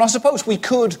 And I suppose we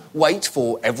could wait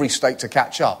for every state to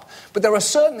catch up. But there are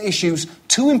certain issues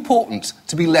too important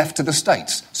to be left to the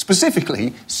states,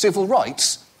 specifically civil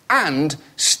rights and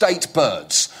state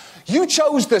birds. You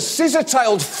chose the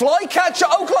scissor-tailed flycatcher,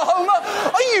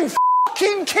 Oklahoma? Are you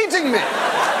f***ing kidding me?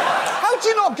 How'd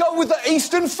you not go with the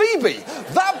eastern phoebe?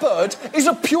 That bird is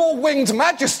a pure-winged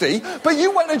majesty, but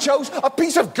you went and chose a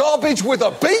piece of garbage with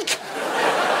a beak?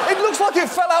 It looks like it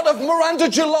fell out of Miranda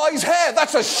July's hair.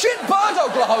 That's a shit bird,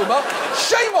 Oklahoma.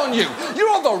 Shame on you.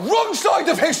 You're on the wrong side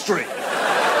of history.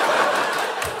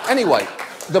 Anyway,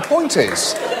 the point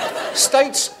is,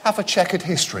 states have a checkered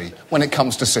history when it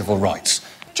comes to civil rights.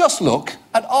 Just look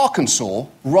at Arkansas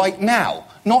right now.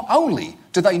 Not only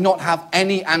do they not have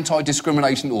any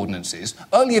anti-discrimination ordinances,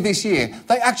 earlier this year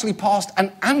they actually passed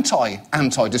an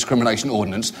anti-discrimination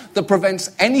ordinance that prevents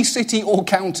any city or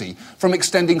county from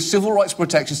extending civil rights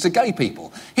protections to gay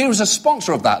people. Here is a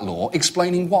sponsor of that law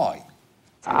explaining why.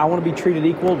 I want to be treated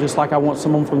equal just like I want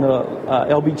someone from the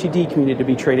LGBT community to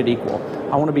be treated equal.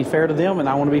 I want to be fair to them and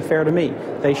I want to be fair to me.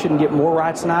 They shouldn't get more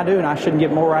rights than I do and I shouldn't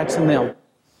get more rights than them.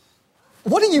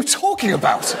 What are you talking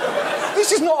about?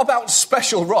 This is not about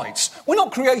special rights. We're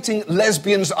not creating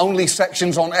lesbians-only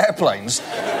sections on airplanes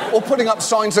or putting up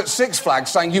signs at Six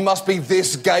Flags saying you must be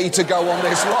this gay to go on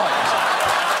this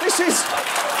ride. This is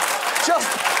just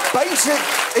basic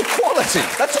equality.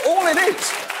 That's all it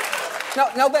is.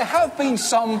 Now, there have been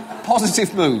some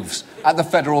positive moves at the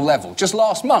federal level. Just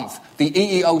last month, the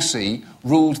EEOC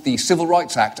ruled the Civil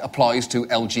Rights Act applies to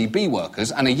LGB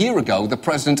workers, and a year ago, the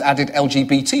president added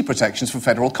LGBT protections for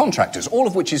federal contractors, all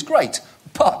of which is great.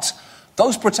 But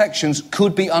those protections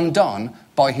could be undone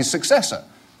by his successor.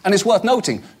 And it's worth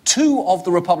noting, 2 of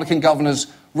the Republican governors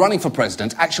running for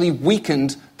president actually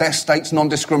weakened their state's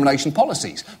non-discrimination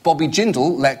policies. Bobby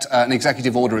Jindal let an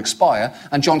executive order expire,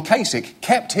 and John Kasich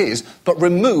kept his, but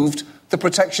removed the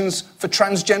protections for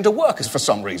transgender workers for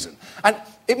some reason. And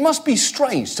it must be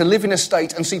strange to live in a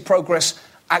state and see progress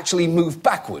actually move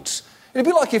backwards. It'd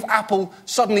be like if Apple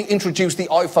suddenly introduced the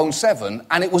iPhone 7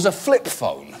 and it was a flip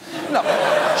phone. No,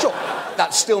 sure,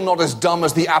 that's still not as dumb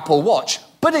as the Apple Watch,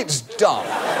 but it's dumb.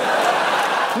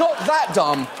 Not that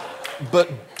dumb, but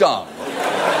dumb.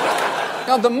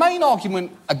 Now, the main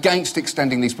argument against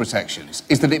extending these protections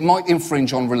is that it might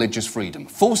infringe on religious freedom,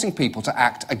 forcing people to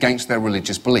act against their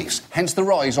religious beliefs, hence the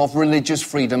rise of religious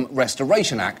freedom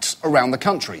restoration acts around the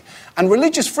country. And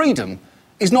religious freedom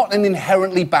is not an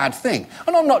inherently bad thing.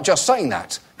 And I'm not just saying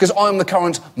that, because I am the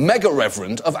current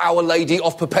mega-reverend of Our Lady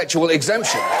of Perpetual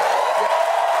Exemption.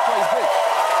 Praise be.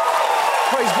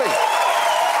 Praise be.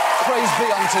 Praise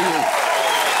be unto you.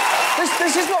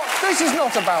 This is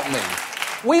not about me.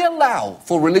 We allow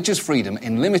for religious freedom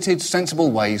in limited, sensible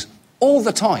ways all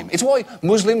the time. It's why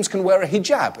Muslims can wear a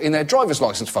hijab in their driver's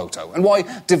licence photo, and why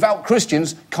devout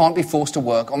Christians can't be forced to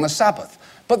work on the Sabbath.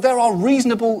 But there are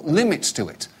reasonable limits to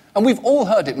it, and we've all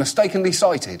heard it mistakenly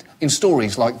cited in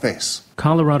stories like this.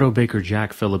 Colorado baker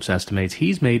Jack Phillips estimates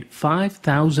he's made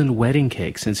 5,000 wedding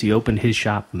cakes since he opened his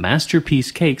shop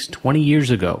Masterpiece Cakes 20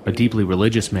 years ago. A deeply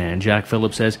religious man, Jack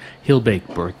Phillips says he'll bake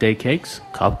birthday cakes,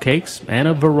 cupcakes, and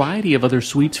a variety of other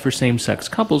sweets for same-sex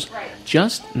couples,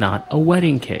 just not a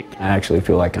wedding cake. I actually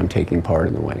feel like I'm taking part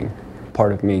in the wedding.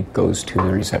 Part of me goes to the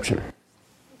reception.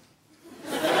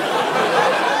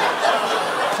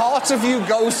 Part of you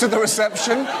goes to the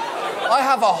reception? I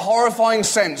have a horrifying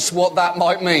sense what that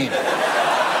might mean.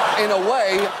 In a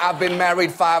way, I've been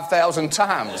married 5,000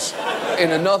 times.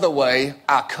 In another way,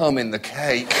 I come in the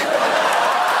cake.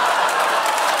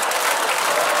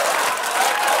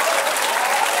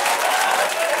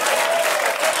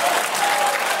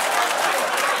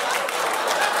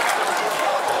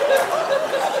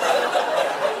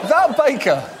 That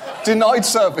baker denied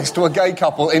service to a gay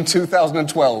couple in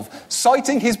 2012,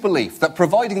 citing his belief that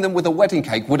providing them with a wedding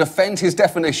cake would offend his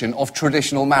definition of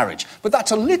traditional marriage. But that's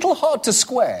a little hard to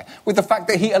square with the fact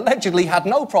that he allegedly had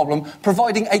no problem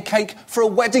providing a cake for a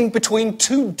wedding between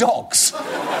two dogs.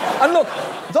 And look,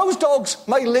 those dogs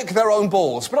may lick their own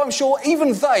balls, but I'm sure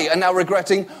even they are now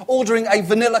regretting ordering a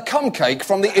vanilla cum cake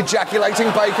from the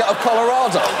ejaculating baker of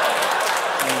Colorado.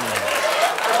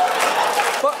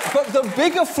 But the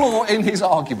bigger flaw in his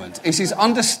argument is his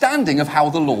understanding of how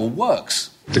the law works.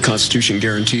 The Constitution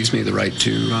guarantees me the right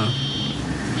to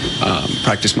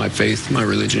practice my faith, my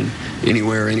religion,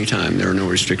 anywhere, anytime. There are no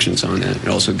restrictions on that. It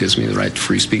also gives me the right to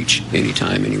free speech,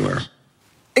 anytime, anywhere.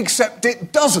 Except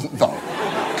it doesn't, though.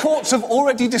 Courts have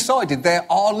already decided there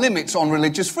are limits on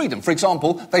religious freedom. For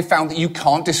example, they found that you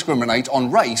can't discriminate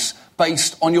on race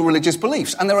based on your religious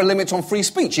beliefs. And there are limits on free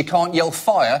speech. You can't yell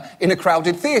fire in a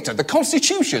crowded theatre. The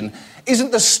Constitution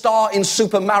isn't the star in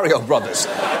Super Mario Brothers.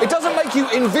 It doesn't make you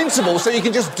invincible so you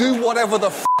can just do whatever the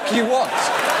f*** you want.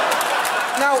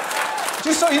 Now,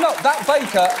 just so you know, that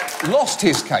baker lost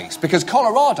his case because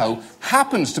Colorado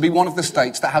happens to be one of the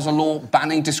states that has a law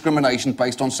banning discrimination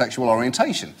based on sexual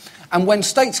orientation. And when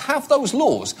states have those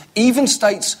laws, even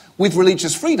states with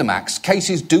religious freedom acts,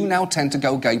 cases do now tend to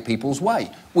go gay people's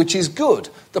way, which is good.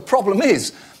 The problem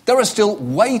is, there are still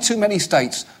way too many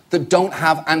states that don't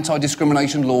have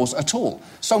anti-discrimination laws at all.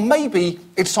 So maybe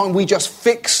it's time we just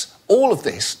fix all of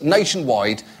this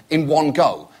nationwide in one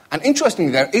go. And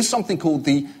interestingly, there is something called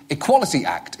the Equality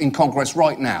Act in Congress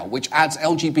right now, which adds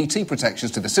LGBT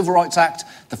protections to the Civil Rights Act,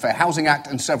 the Fair Housing Act,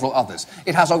 and several others.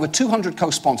 It has over 200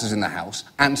 co-sponsors in the House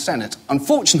and Senate.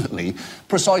 Unfortunately,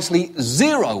 precisely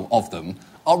 0 of them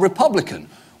are Republican,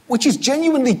 which is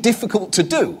genuinely difficult to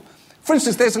do. For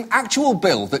instance, there's an actual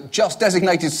bill that just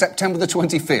designated September the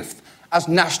 25th as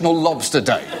National Lobster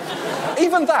Day.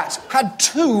 Even that had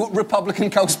 2 Republican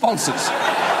co-sponsors.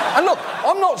 And look,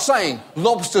 I'm not saying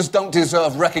lobsters don't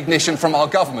deserve recognition from our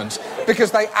government, because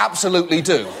they absolutely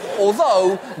do.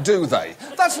 Although, do they?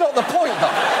 That's not the point,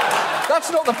 though.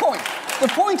 That's not the point. The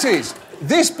point is,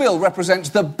 this bill represents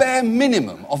the bare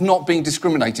minimum of not being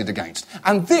discriminated against.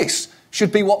 And this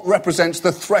should be what represents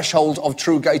the threshold of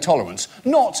true gay tolerance,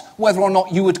 not whether or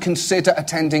not you would consider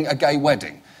attending a gay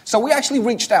wedding. So we actually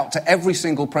reached out to every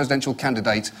single presidential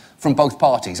candidate from both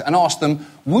parties and asked them,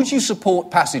 would you support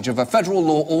passage of a federal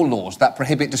law or laws that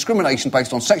prohibit discrimination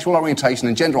based on sexual orientation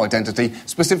and gender identity,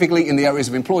 specifically in the areas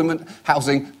of employment,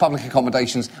 housing, public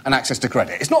accommodations and access to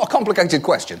credit? It's not a complicated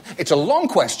question. It's a long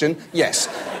question, yes,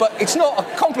 but it's not a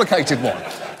complicated one.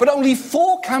 But only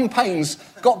 4 campaigns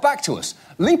got back to us.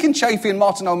 Lincoln Chafee and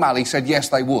Martin O'Malley said yes,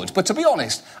 they would. But to be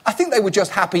honest, I think they were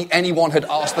just happy anyone had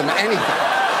asked them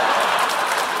anything.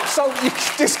 So you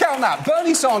can discount that.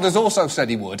 Bernie Sanders also said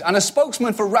he would, and a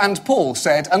spokesman for Rand Paul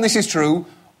said, and this is true,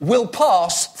 we'll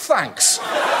pass, thanks.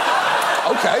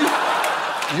 OK,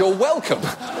 you're welcome.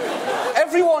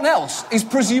 Everyone else is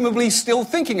presumably still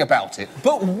thinking about it.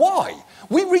 But why?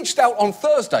 We reached out on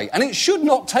Thursday, and it should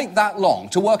not take that long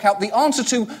to work out the answer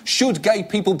to should gay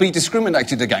people be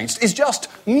discriminated against is just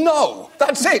no.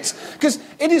 That's it. Because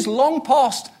it is long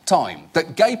past time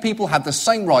that gay people have the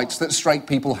same rights that straight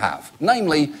people have.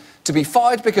 Namely, to be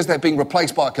fired because they're being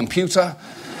replaced by a computer,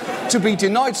 to be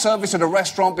denied service at a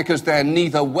restaurant because they're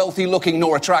neither wealthy-looking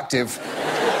nor attractive,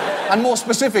 and more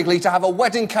specifically, to have a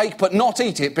wedding cake but not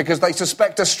eat it because they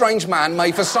suspect a strange man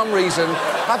may, for some reason,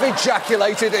 have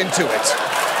ejaculated into it.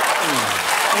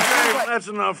 Okay, that's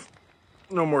enough.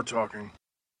 No more talking.